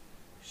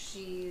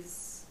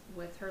she's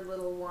with her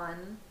little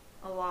one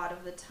a lot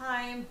of the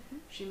time.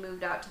 She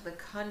moved out to the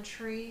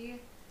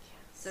country,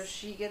 so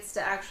she gets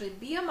to actually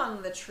be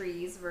among the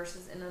trees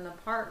versus in an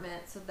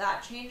apartment, so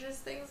that changes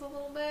things a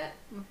little bit.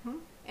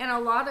 and a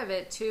lot of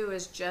it too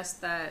is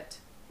just that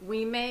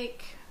we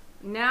make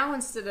now,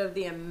 instead of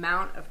the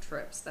amount of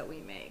trips that we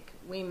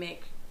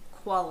make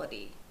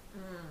quality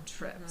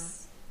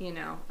trips,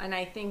 and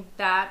I think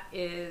that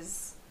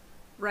is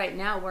right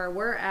now where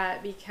we're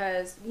at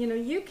because,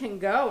 you can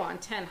go on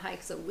 10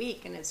 hikes a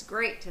week and it's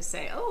great to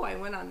say, oh, I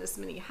went on this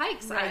many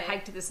hikes, I Right.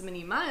 hiked this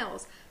many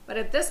miles. But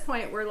at this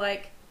point, we're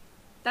like,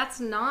 that's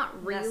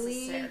not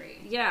really,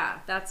 necessary. yeah,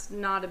 that's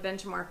not a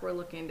benchmark we're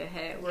looking to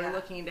hit. We're Yeah.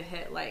 looking to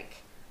hit like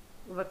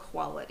the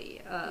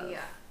quality of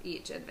Yeah.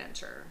 each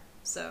adventure.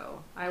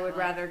 So I would like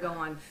rather go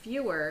on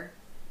fewer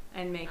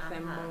and make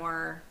them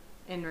more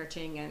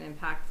enriching and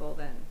impactful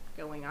than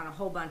going on a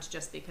whole bunch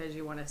just because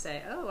you want to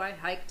say, oh, I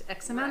hiked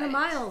X amount of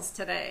Right. miles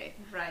today.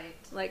 Right.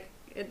 Like,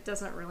 it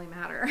doesn't really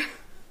matter.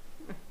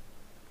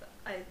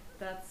 I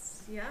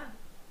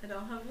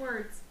don't have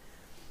words.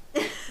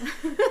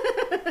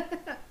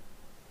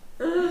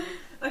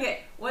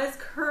 Okay, what is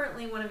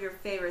currently one of your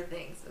favorite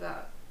things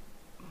about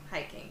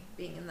hiking,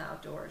 being in the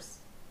outdoors,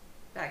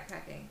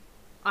 backpacking?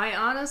 I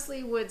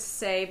honestly would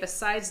say,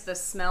 besides the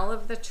smell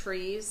of the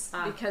trees,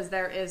 because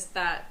there is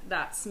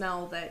that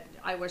smell that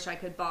I wish I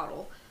could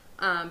bottle.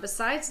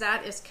 Besides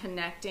that is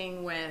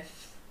connecting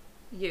with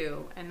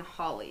you and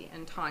Holly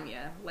and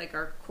Tanya, like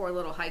our core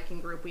little hiking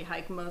group. We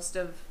hike most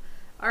of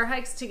our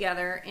hikes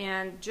together,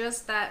 and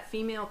just that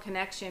female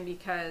connection,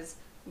 because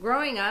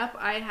growing up,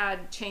 I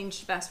had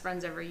changed best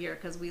friends every year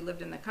because we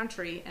lived in the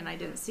country and I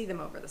didn't see them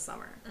over the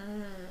summer.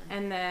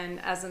 And then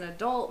as an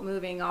adult,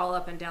 moving all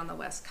up and down the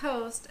West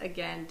Coast,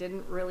 again,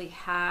 didn't really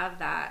have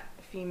that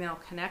female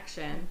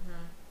connection.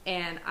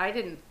 And I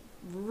didn't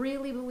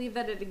really believe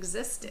that it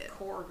existed.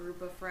 Core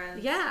group of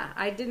friends. Yeah,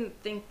 I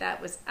didn't think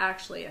that was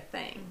actually a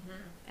thing.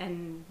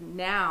 And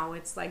now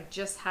it's like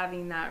just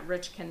having that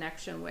rich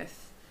connection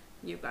with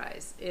you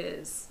guys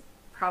is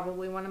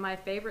probably one of my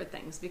favorite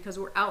things, because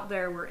we're out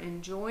there, we're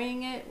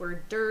enjoying it,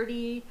 we're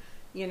dirty,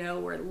 you know,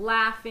 we're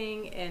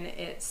laughing, and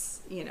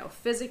it's, you know,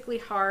 physically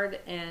hard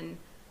and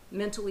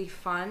mentally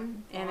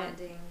fun.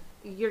 Bonding.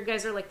 And you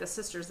guys are like the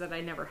sisters that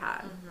I never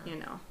had, you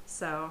know,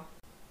 so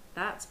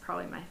that's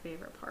probably my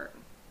favorite part.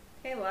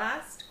 Okay,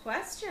 last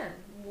question.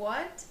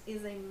 What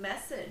is a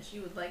message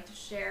you would like to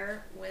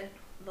share with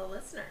the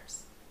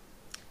listeners?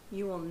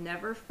 You will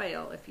never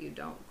fail if you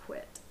don't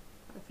quit.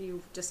 If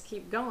you just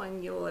keep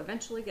going, you will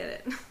eventually get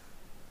it.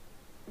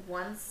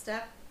 One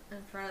step in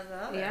front of the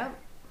other. Yep.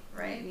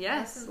 Right?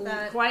 Yes,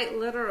 quite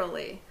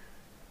literally.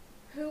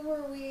 Who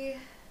were we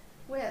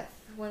with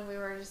when we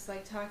were just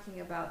like talking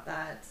about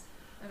that?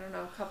 I don't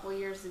know, a couple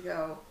years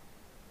ago.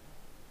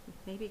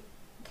 Maybe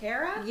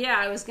Kara? Yeah,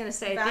 I was gonna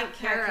say, I think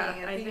Kara.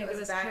 I think it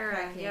was Kara.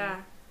 backpacking.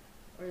 Yeah.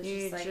 Or it's You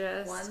just like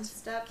just- one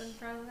step in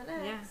front of the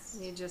next.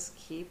 Yeah, you just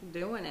keep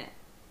doing it.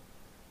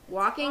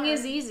 Walking hard.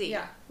 is easy.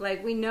 Yeah.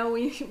 Like we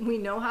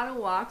know how to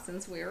walk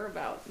since we were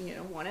about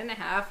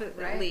 1.5 at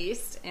Right.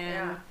 least,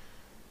 and Yeah.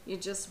 you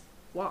just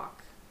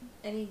walk.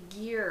 Any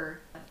gear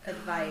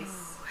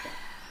advice?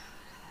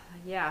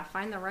 Yeah,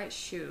 find the right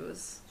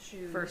shoes.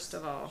 Shoes. First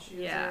of all, Shoes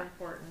yeah, are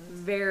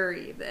important.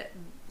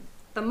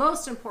 the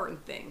most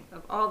important thing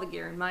of all the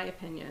gear, in my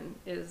opinion,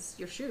 is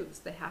your shoes.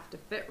 They have to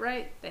fit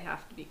right. They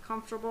have to be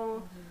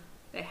comfortable.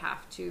 They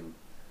have to,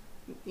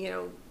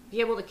 be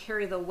able to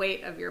carry the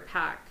weight of your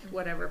pack,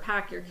 whatever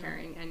pack you're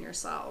carrying, and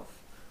yourself.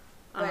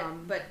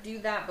 But do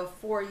that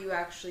before you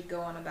actually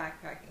go on a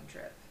backpacking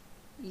trip.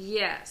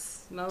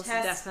 Yes, most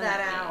Test definitely.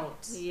 that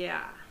out.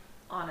 Yeah.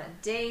 On a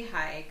day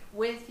hike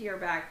with your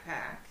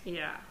backpack.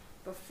 Yeah.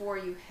 Before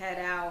you head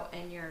out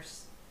and you're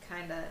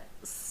kind of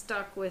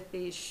stuck with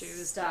these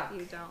shoes that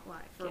you don't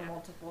like for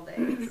multiple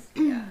days.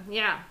 Yeah.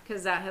 Yeah,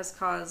 because that has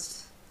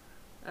caused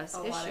us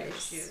a lot of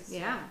issues.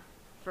 Yeah,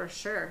 for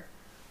sure.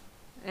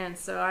 And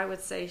so I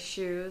would say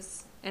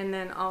shoes, and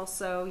then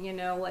also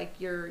like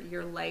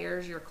your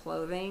layers, your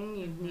clothing.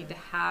 You need to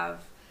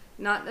have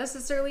not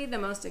necessarily the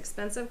most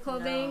expensive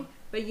clothing,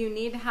 but you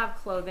need to have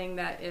clothing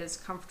that is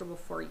comfortable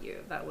for you,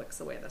 that wicks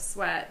away the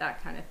sweat,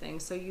 that kind of thing,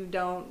 so you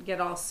don't get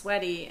all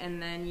sweaty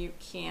and then you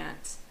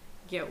can't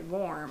get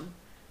warm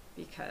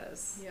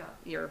because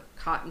your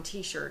cotton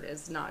t-shirt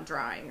is not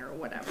drying or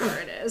whatever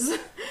it is.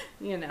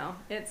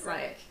 It's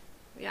right.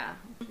 like,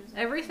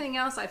 everything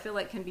else I feel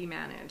like can be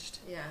managed.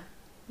 Yeah.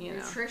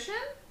 Nutrition?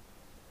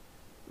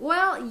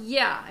 Well,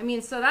 yeah. I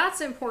mean, so that's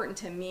important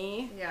to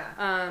me.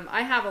 Yeah.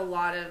 I have a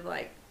lot of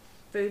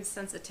food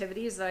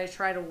sensitivities that I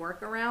try to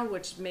work around,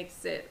 which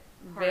makes it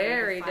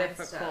very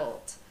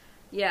difficult. Stuff.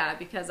 Yeah,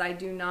 because I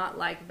do not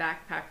like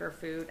backpacker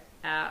food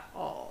at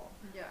all.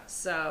 Yeah.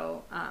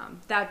 So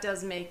that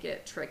does make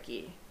it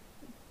tricky.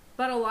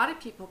 But a lot of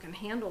people can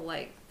handle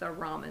the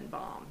ramen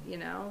bomb,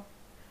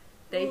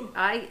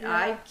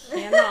 I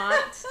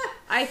cannot.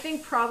 I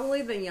think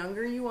probably the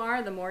younger you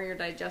are, the more your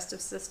digestive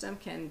system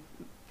can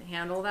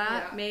handle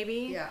that,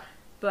 maybe. Yeah.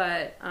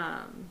 But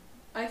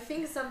I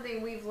think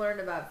something we've learned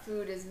about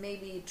food is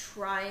maybe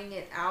trying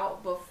it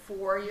out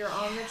before you're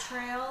on the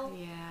trail.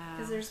 Yeah.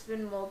 Because there's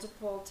been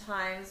multiple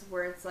times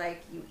where it's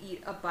like you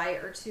eat a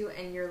bite or two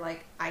and you're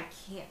like, I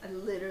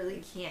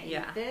literally can't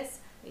eat this.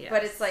 Yes.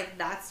 But it's like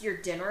that's your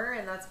dinner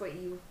and that's what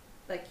you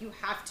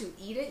have to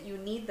eat it. You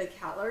need the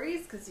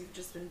calories because you've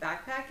just been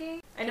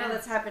backpacking. I know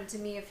that's happened to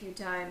me a few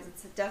times.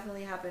 It's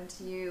definitely happened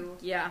to you.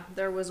 Yeah,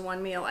 there was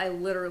one meal I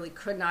literally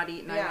could not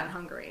eat and I went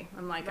hungry.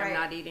 I'm like, I'm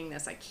not eating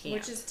this. I can't.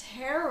 Which is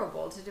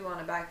terrible to do on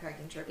a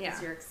backpacking trip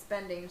because you're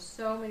expending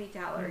so many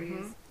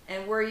calories.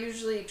 And we're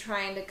usually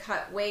trying to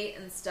cut weight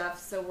and stuff,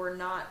 so we're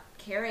not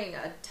carrying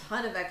a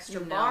ton of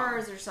extra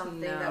bars or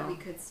something that we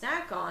could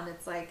snack on.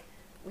 It's like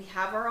we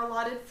have our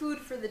allotted food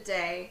for the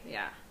day.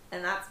 Yeah.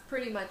 And that's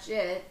pretty much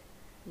it.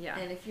 Yeah.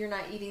 And if you're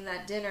not eating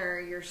that dinner,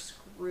 you're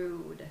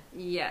screwed.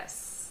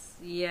 Yes,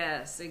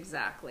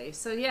 exactly.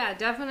 So yeah,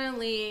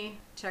 definitely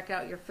check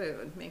out your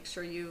food. Make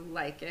sure you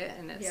like it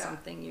and it's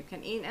something you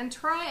can eat. And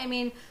try, I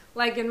mean,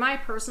 in my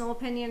personal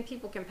opinion,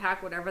 people can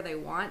pack whatever they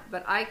want,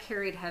 but I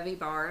carried heavy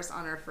bars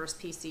on our first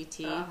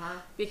PCT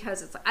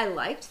because I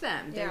liked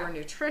them. They were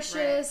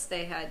nutritious,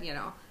 they had,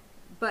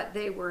 but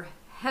they were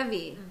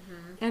heavy.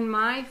 And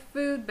my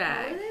food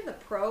bag. What are they, the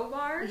Pro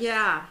bars?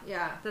 Yeah.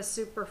 The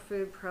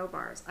Superfood Pro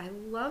bars. I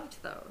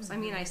loved those. I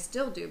mean, I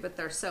still do, but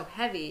they're so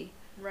heavy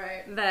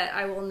that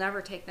I will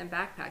never take them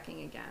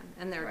backpacking again.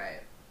 And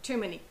they're too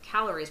many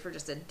calories for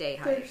just a day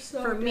hike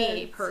for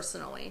me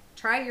personally.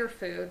 Try your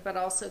food, but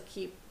also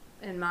keep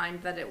in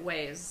mind that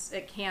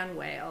it can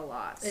weigh a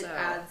lot. It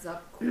adds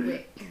up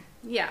quick.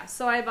 Yeah,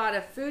 so I bought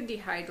a food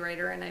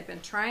dehydrator and I've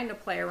been trying to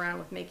play around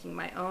with making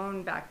my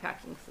own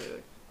backpacking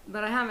food.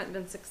 But I haven't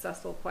been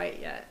successful quite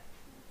yet.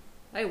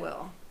 I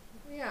will.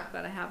 Yeah.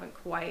 But I haven't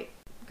quite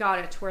got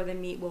it to where the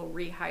meat will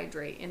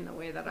rehydrate in the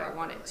way that I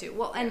want it to.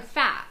 Well, and Yeah.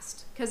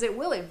 fast, because it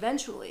will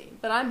eventually.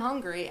 But I'm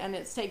hungry, and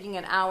it's taking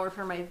an hour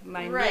for my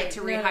Right. meat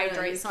to No, no, no,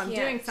 rehydrate, you so I'm can't.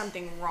 doing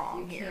something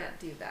wrong You here. can't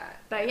do that.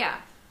 But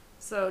yeah,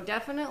 so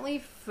definitely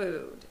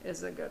food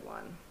is a good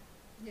one.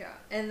 Yeah,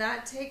 and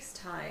that takes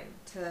time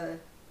to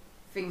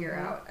figure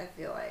Mhm. out, I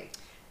feel like.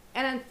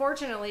 And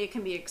unfortunately, it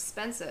can be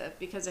expensive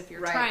because if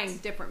you're Right. trying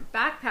different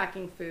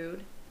backpacking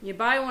food, you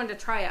buy one to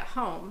try at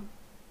home.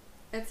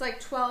 It's like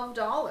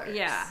 $12.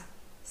 Yeah.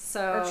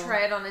 So Or try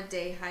it on a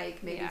day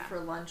hike, maybe Yeah. for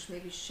lunch,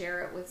 maybe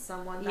share it with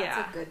someone. That's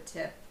Yeah. a good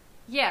tip.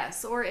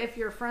 yes, or if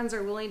your friends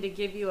are willing to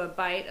give you a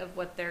bite of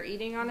what they're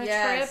eating on a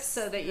Yes, trip,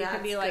 so that you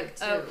can be that's like,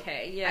 good too.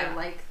 okay, yeah, I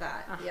like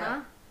that. uh-huh.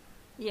 Yeah.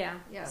 Yeah.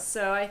 Yeah.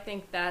 So I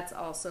think that's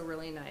also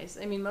really nice.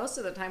 I mean, most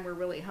of the time we're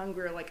really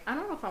hungry. We're like, I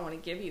don't know if I want to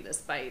give you this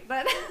bite,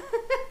 but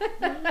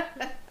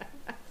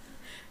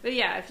but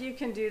yeah, if you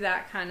can do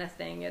that kind of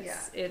thing,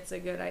 it's a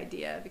good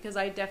idea, because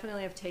I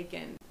definitely have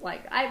taken,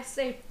 like, I'd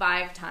say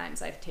 5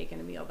 times I've taken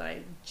a meal that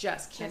I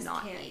just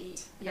cannot can't eat.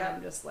 eat. And Yep.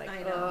 I'm just like,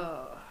 I know.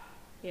 oh,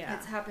 yeah,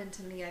 It's happened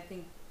to me, I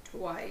think,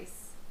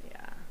 twice.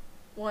 yeah,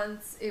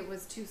 Once it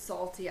was too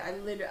salty. I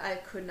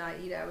could not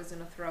eat it. I was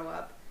going to throw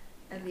up.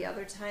 And the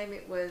other time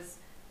it was,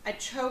 I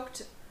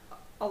choked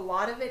a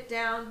lot of it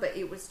down, but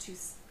it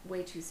was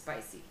way too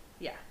spicy.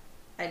 yeah.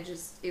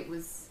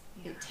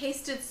 It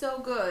tasted so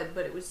good,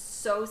 but it was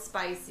so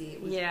spicy.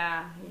 It was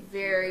Yeah.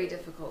 very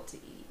difficult to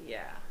eat.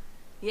 Yeah.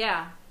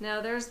 Yeah.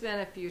 No, there's been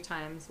a few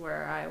times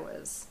where I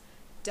was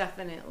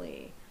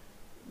definitely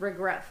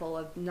regretful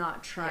of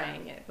not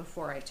trying it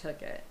before I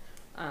took it.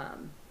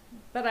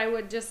 But I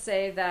would just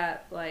say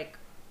that, like,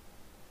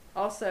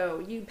 also,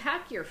 you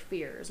pack your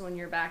fears when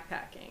you're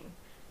backpacking.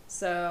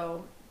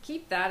 So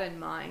keep that in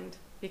mind,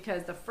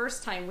 because the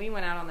first time we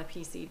went out on the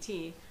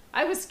PCT,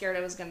 I was scared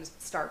I was going to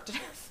starve to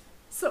death.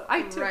 So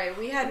I took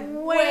we had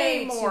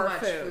way too more much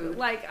food.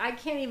 Like, I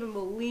can't even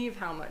believe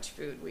how much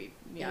food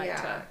I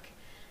took.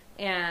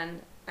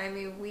 And I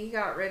mean, we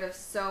got rid of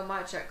so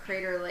much at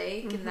Crater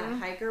Lake in that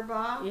hiker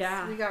box.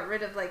 Yeah. We got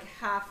rid of like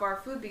half our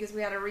food because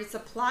we had a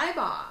resupply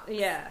box.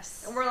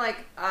 yes. And we're like,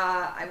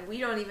 we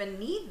don't even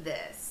need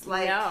this.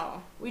 Like,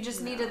 No. we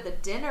just No. needed the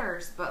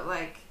dinners, but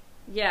like,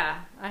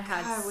 Yeah, I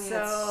had God, we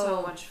had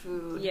so much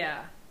food.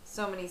 Yeah.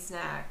 So many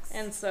snacks.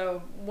 And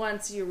so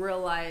once you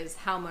realize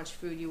how much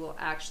food you will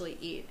actually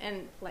eat,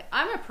 and like,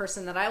 I'm a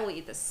person that I will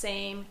eat the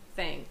same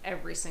thing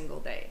every single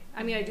day.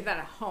 I mean, I do that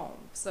at home,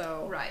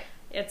 so Right.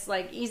 it's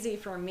like easy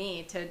for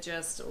me to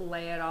just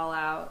lay it all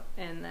out,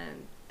 and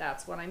then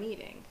that's what I'm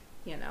eating,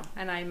 you know.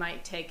 And I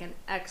might take an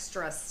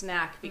extra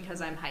snack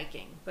because I'm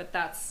hiking, but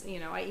that's,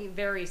 you know, I eat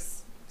very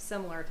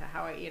similar to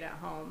how I eat at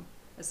home,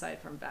 aside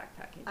from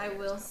backpacking. I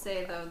will dinners.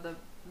 say though,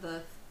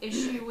 the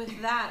issue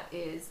with that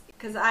is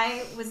because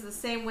I was the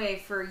same way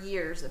for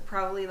years.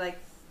 Probably like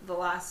the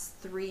last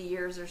 3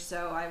 years or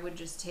so, I would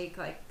just take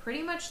like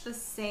pretty much the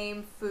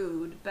same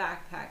food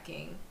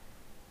backpacking,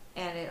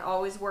 and it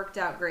always worked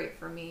out great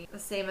for me. The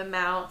same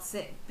amount,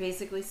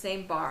 basically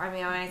same bar. I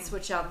mean, I might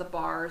switch out the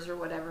bars or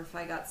whatever if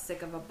I got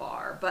sick of a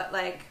bar, but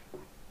like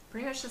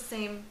pretty much the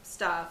same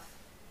stuff.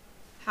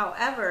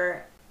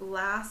 However,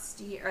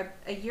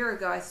 a year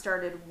ago, I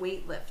started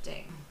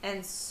weightlifting,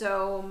 and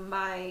so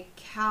my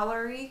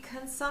calorie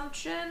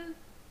consumption,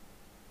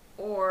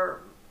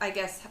 or I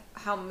guess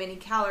how many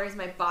calories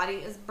my body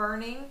is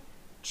burning,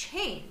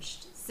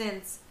 changed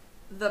since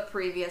the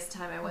previous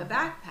time I went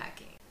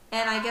backpacking.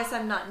 And I guess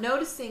I'm not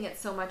noticing it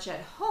so much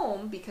at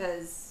home,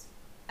 because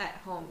at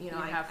home, you know,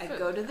 I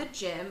go to the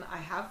gym, I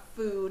have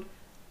food,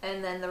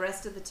 and then the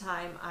rest of the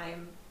time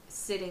I'm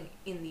sitting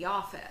in the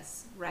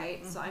office,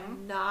 right? So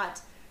I'm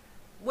not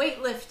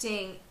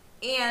weightlifting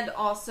and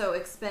also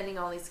expending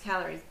all these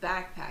calories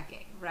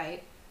backpacking,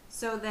 right?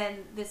 So then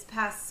this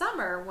past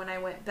summer when I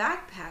went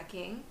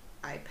backpacking,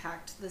 I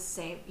packed the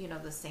same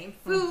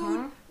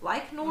food,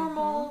 like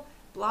normal,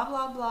 blah,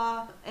 blah,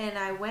 blah. And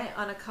I went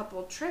on a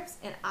couple trips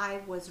and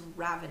I was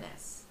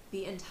ravenous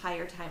the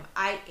entire time.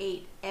 I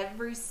ate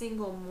every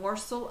single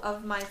morsel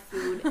of my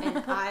food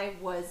and I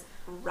was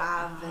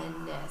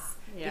ravenous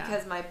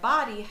because my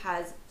body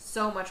has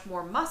so much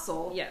more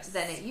muscle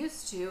than it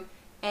used to.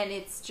 And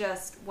it's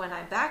just, when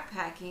I'm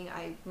backpacking,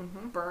 I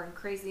burn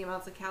crazy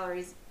amounts of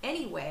calories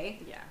anyway.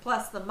 Yeah.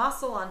 Plus the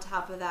muscle on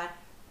top of that.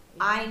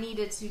 Yeah. I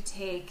needed to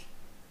take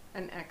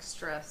an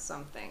extra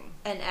something.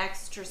 An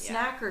extra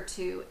snack or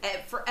two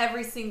for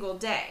every single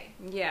day.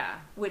 Yeah.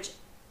 Which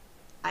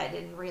I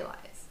didn't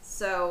realize.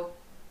 So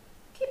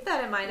keep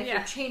that in mind. If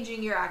you're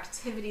changing your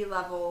activity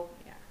level,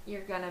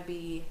 you're going to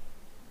be...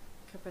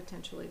 Could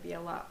potentially be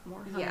a lot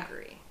more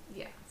hungry.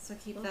 Yeah. So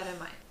keep that in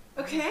mind.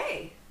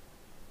 Okay.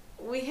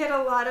 We hit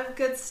a lot of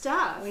good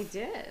stuff. We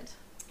did.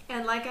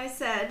 And like I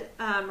said,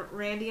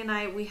 Randy and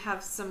I, we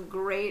have some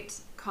great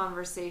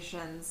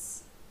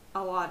conversations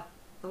a lot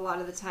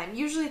of the time.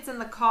 Usually it's in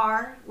the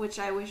car, which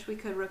I wish we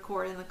could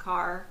record in the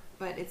car,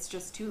 but it's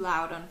just too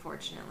loud,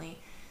 unfortunately.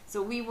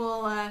 So we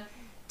will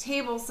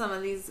table some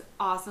of these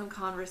awesome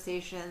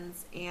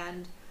conversations,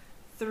 and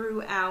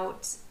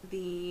throughout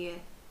the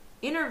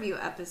interview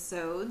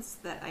episodes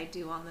that I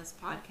do on this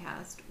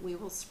podcast, we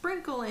will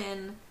sprinkle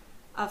in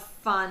a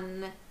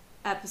fun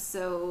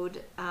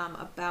episode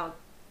about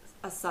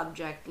a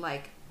subject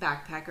like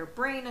backpacker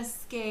brain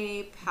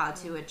escape, how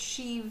to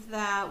achieve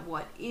that,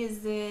 what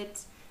is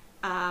it,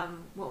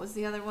 what was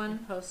the other one?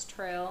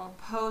 Post-trail.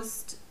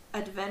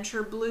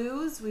 Post-adventure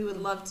blues. We would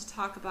love to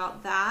talk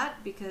about that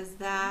because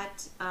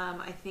that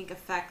I think it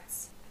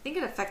affects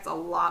a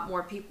lot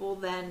more people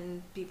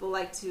than people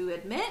like to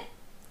admit.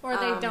 Or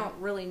they don't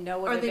really know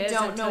what it is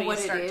until you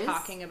start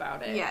talking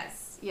about it.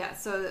 Yes, yeah.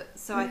 So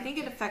I think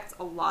it affects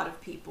a lot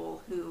of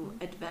people who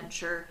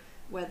adventure,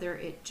 whether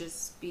it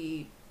just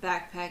be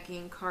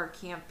backpacking, car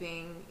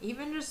camping,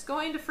 even just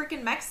going to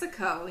freaking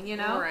Mexico, you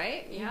know?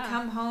 Right, yeah. You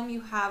come home, you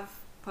have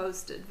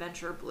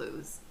post-adventure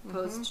blues,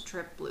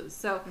 post-trip blues.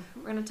 So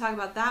we're going to talk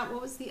about that.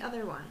 What was the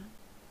other one?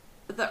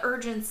 The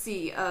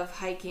urgency of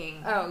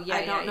hiking. Oh, yeah,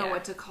 I don't know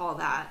what to call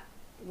that.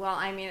 Well,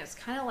 I mean, it's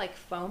kind of like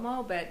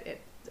FOMO, but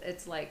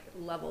it's like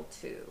level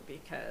 2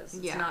 because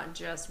it's not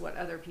just what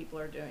other people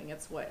are doing,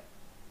 it's what...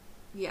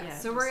 Yeah,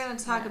 so we're going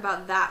to talk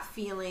about that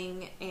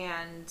feeling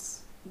and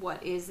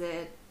what is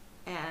it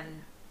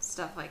and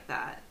stuff like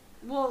that.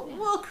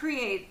 We'll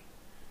create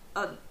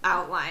an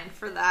outline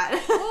for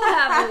that. We'll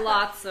have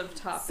lots of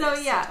topics to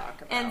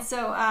talk about. And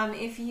so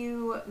if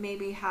you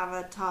maybe have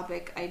a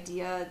topic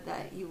idea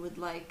that you would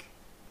like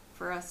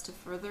for us to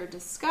further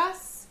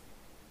discuss,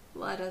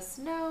 let us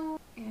know.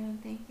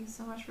 And thank you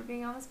so much for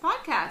being on this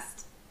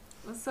podcast.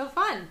 It was so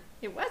fun.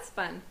 It was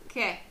fun.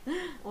 Okay,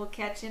 we'll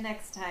catch you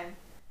next time.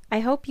 I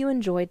hope you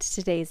enjoyed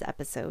today's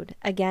episode.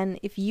 Again,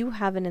 if you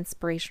have an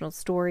inspirational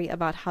story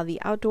about how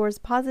the outdoors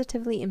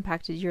positively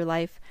impacted your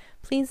life,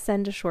 please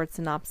send a short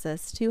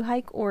synopsis to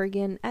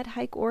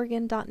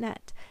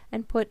hikeoregon@hikeoregon.net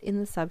and put in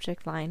the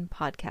subject line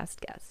podcast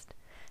guest.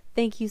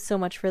 Thank you so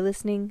much for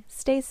listening.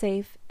 Stay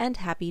safe and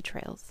happy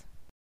trails.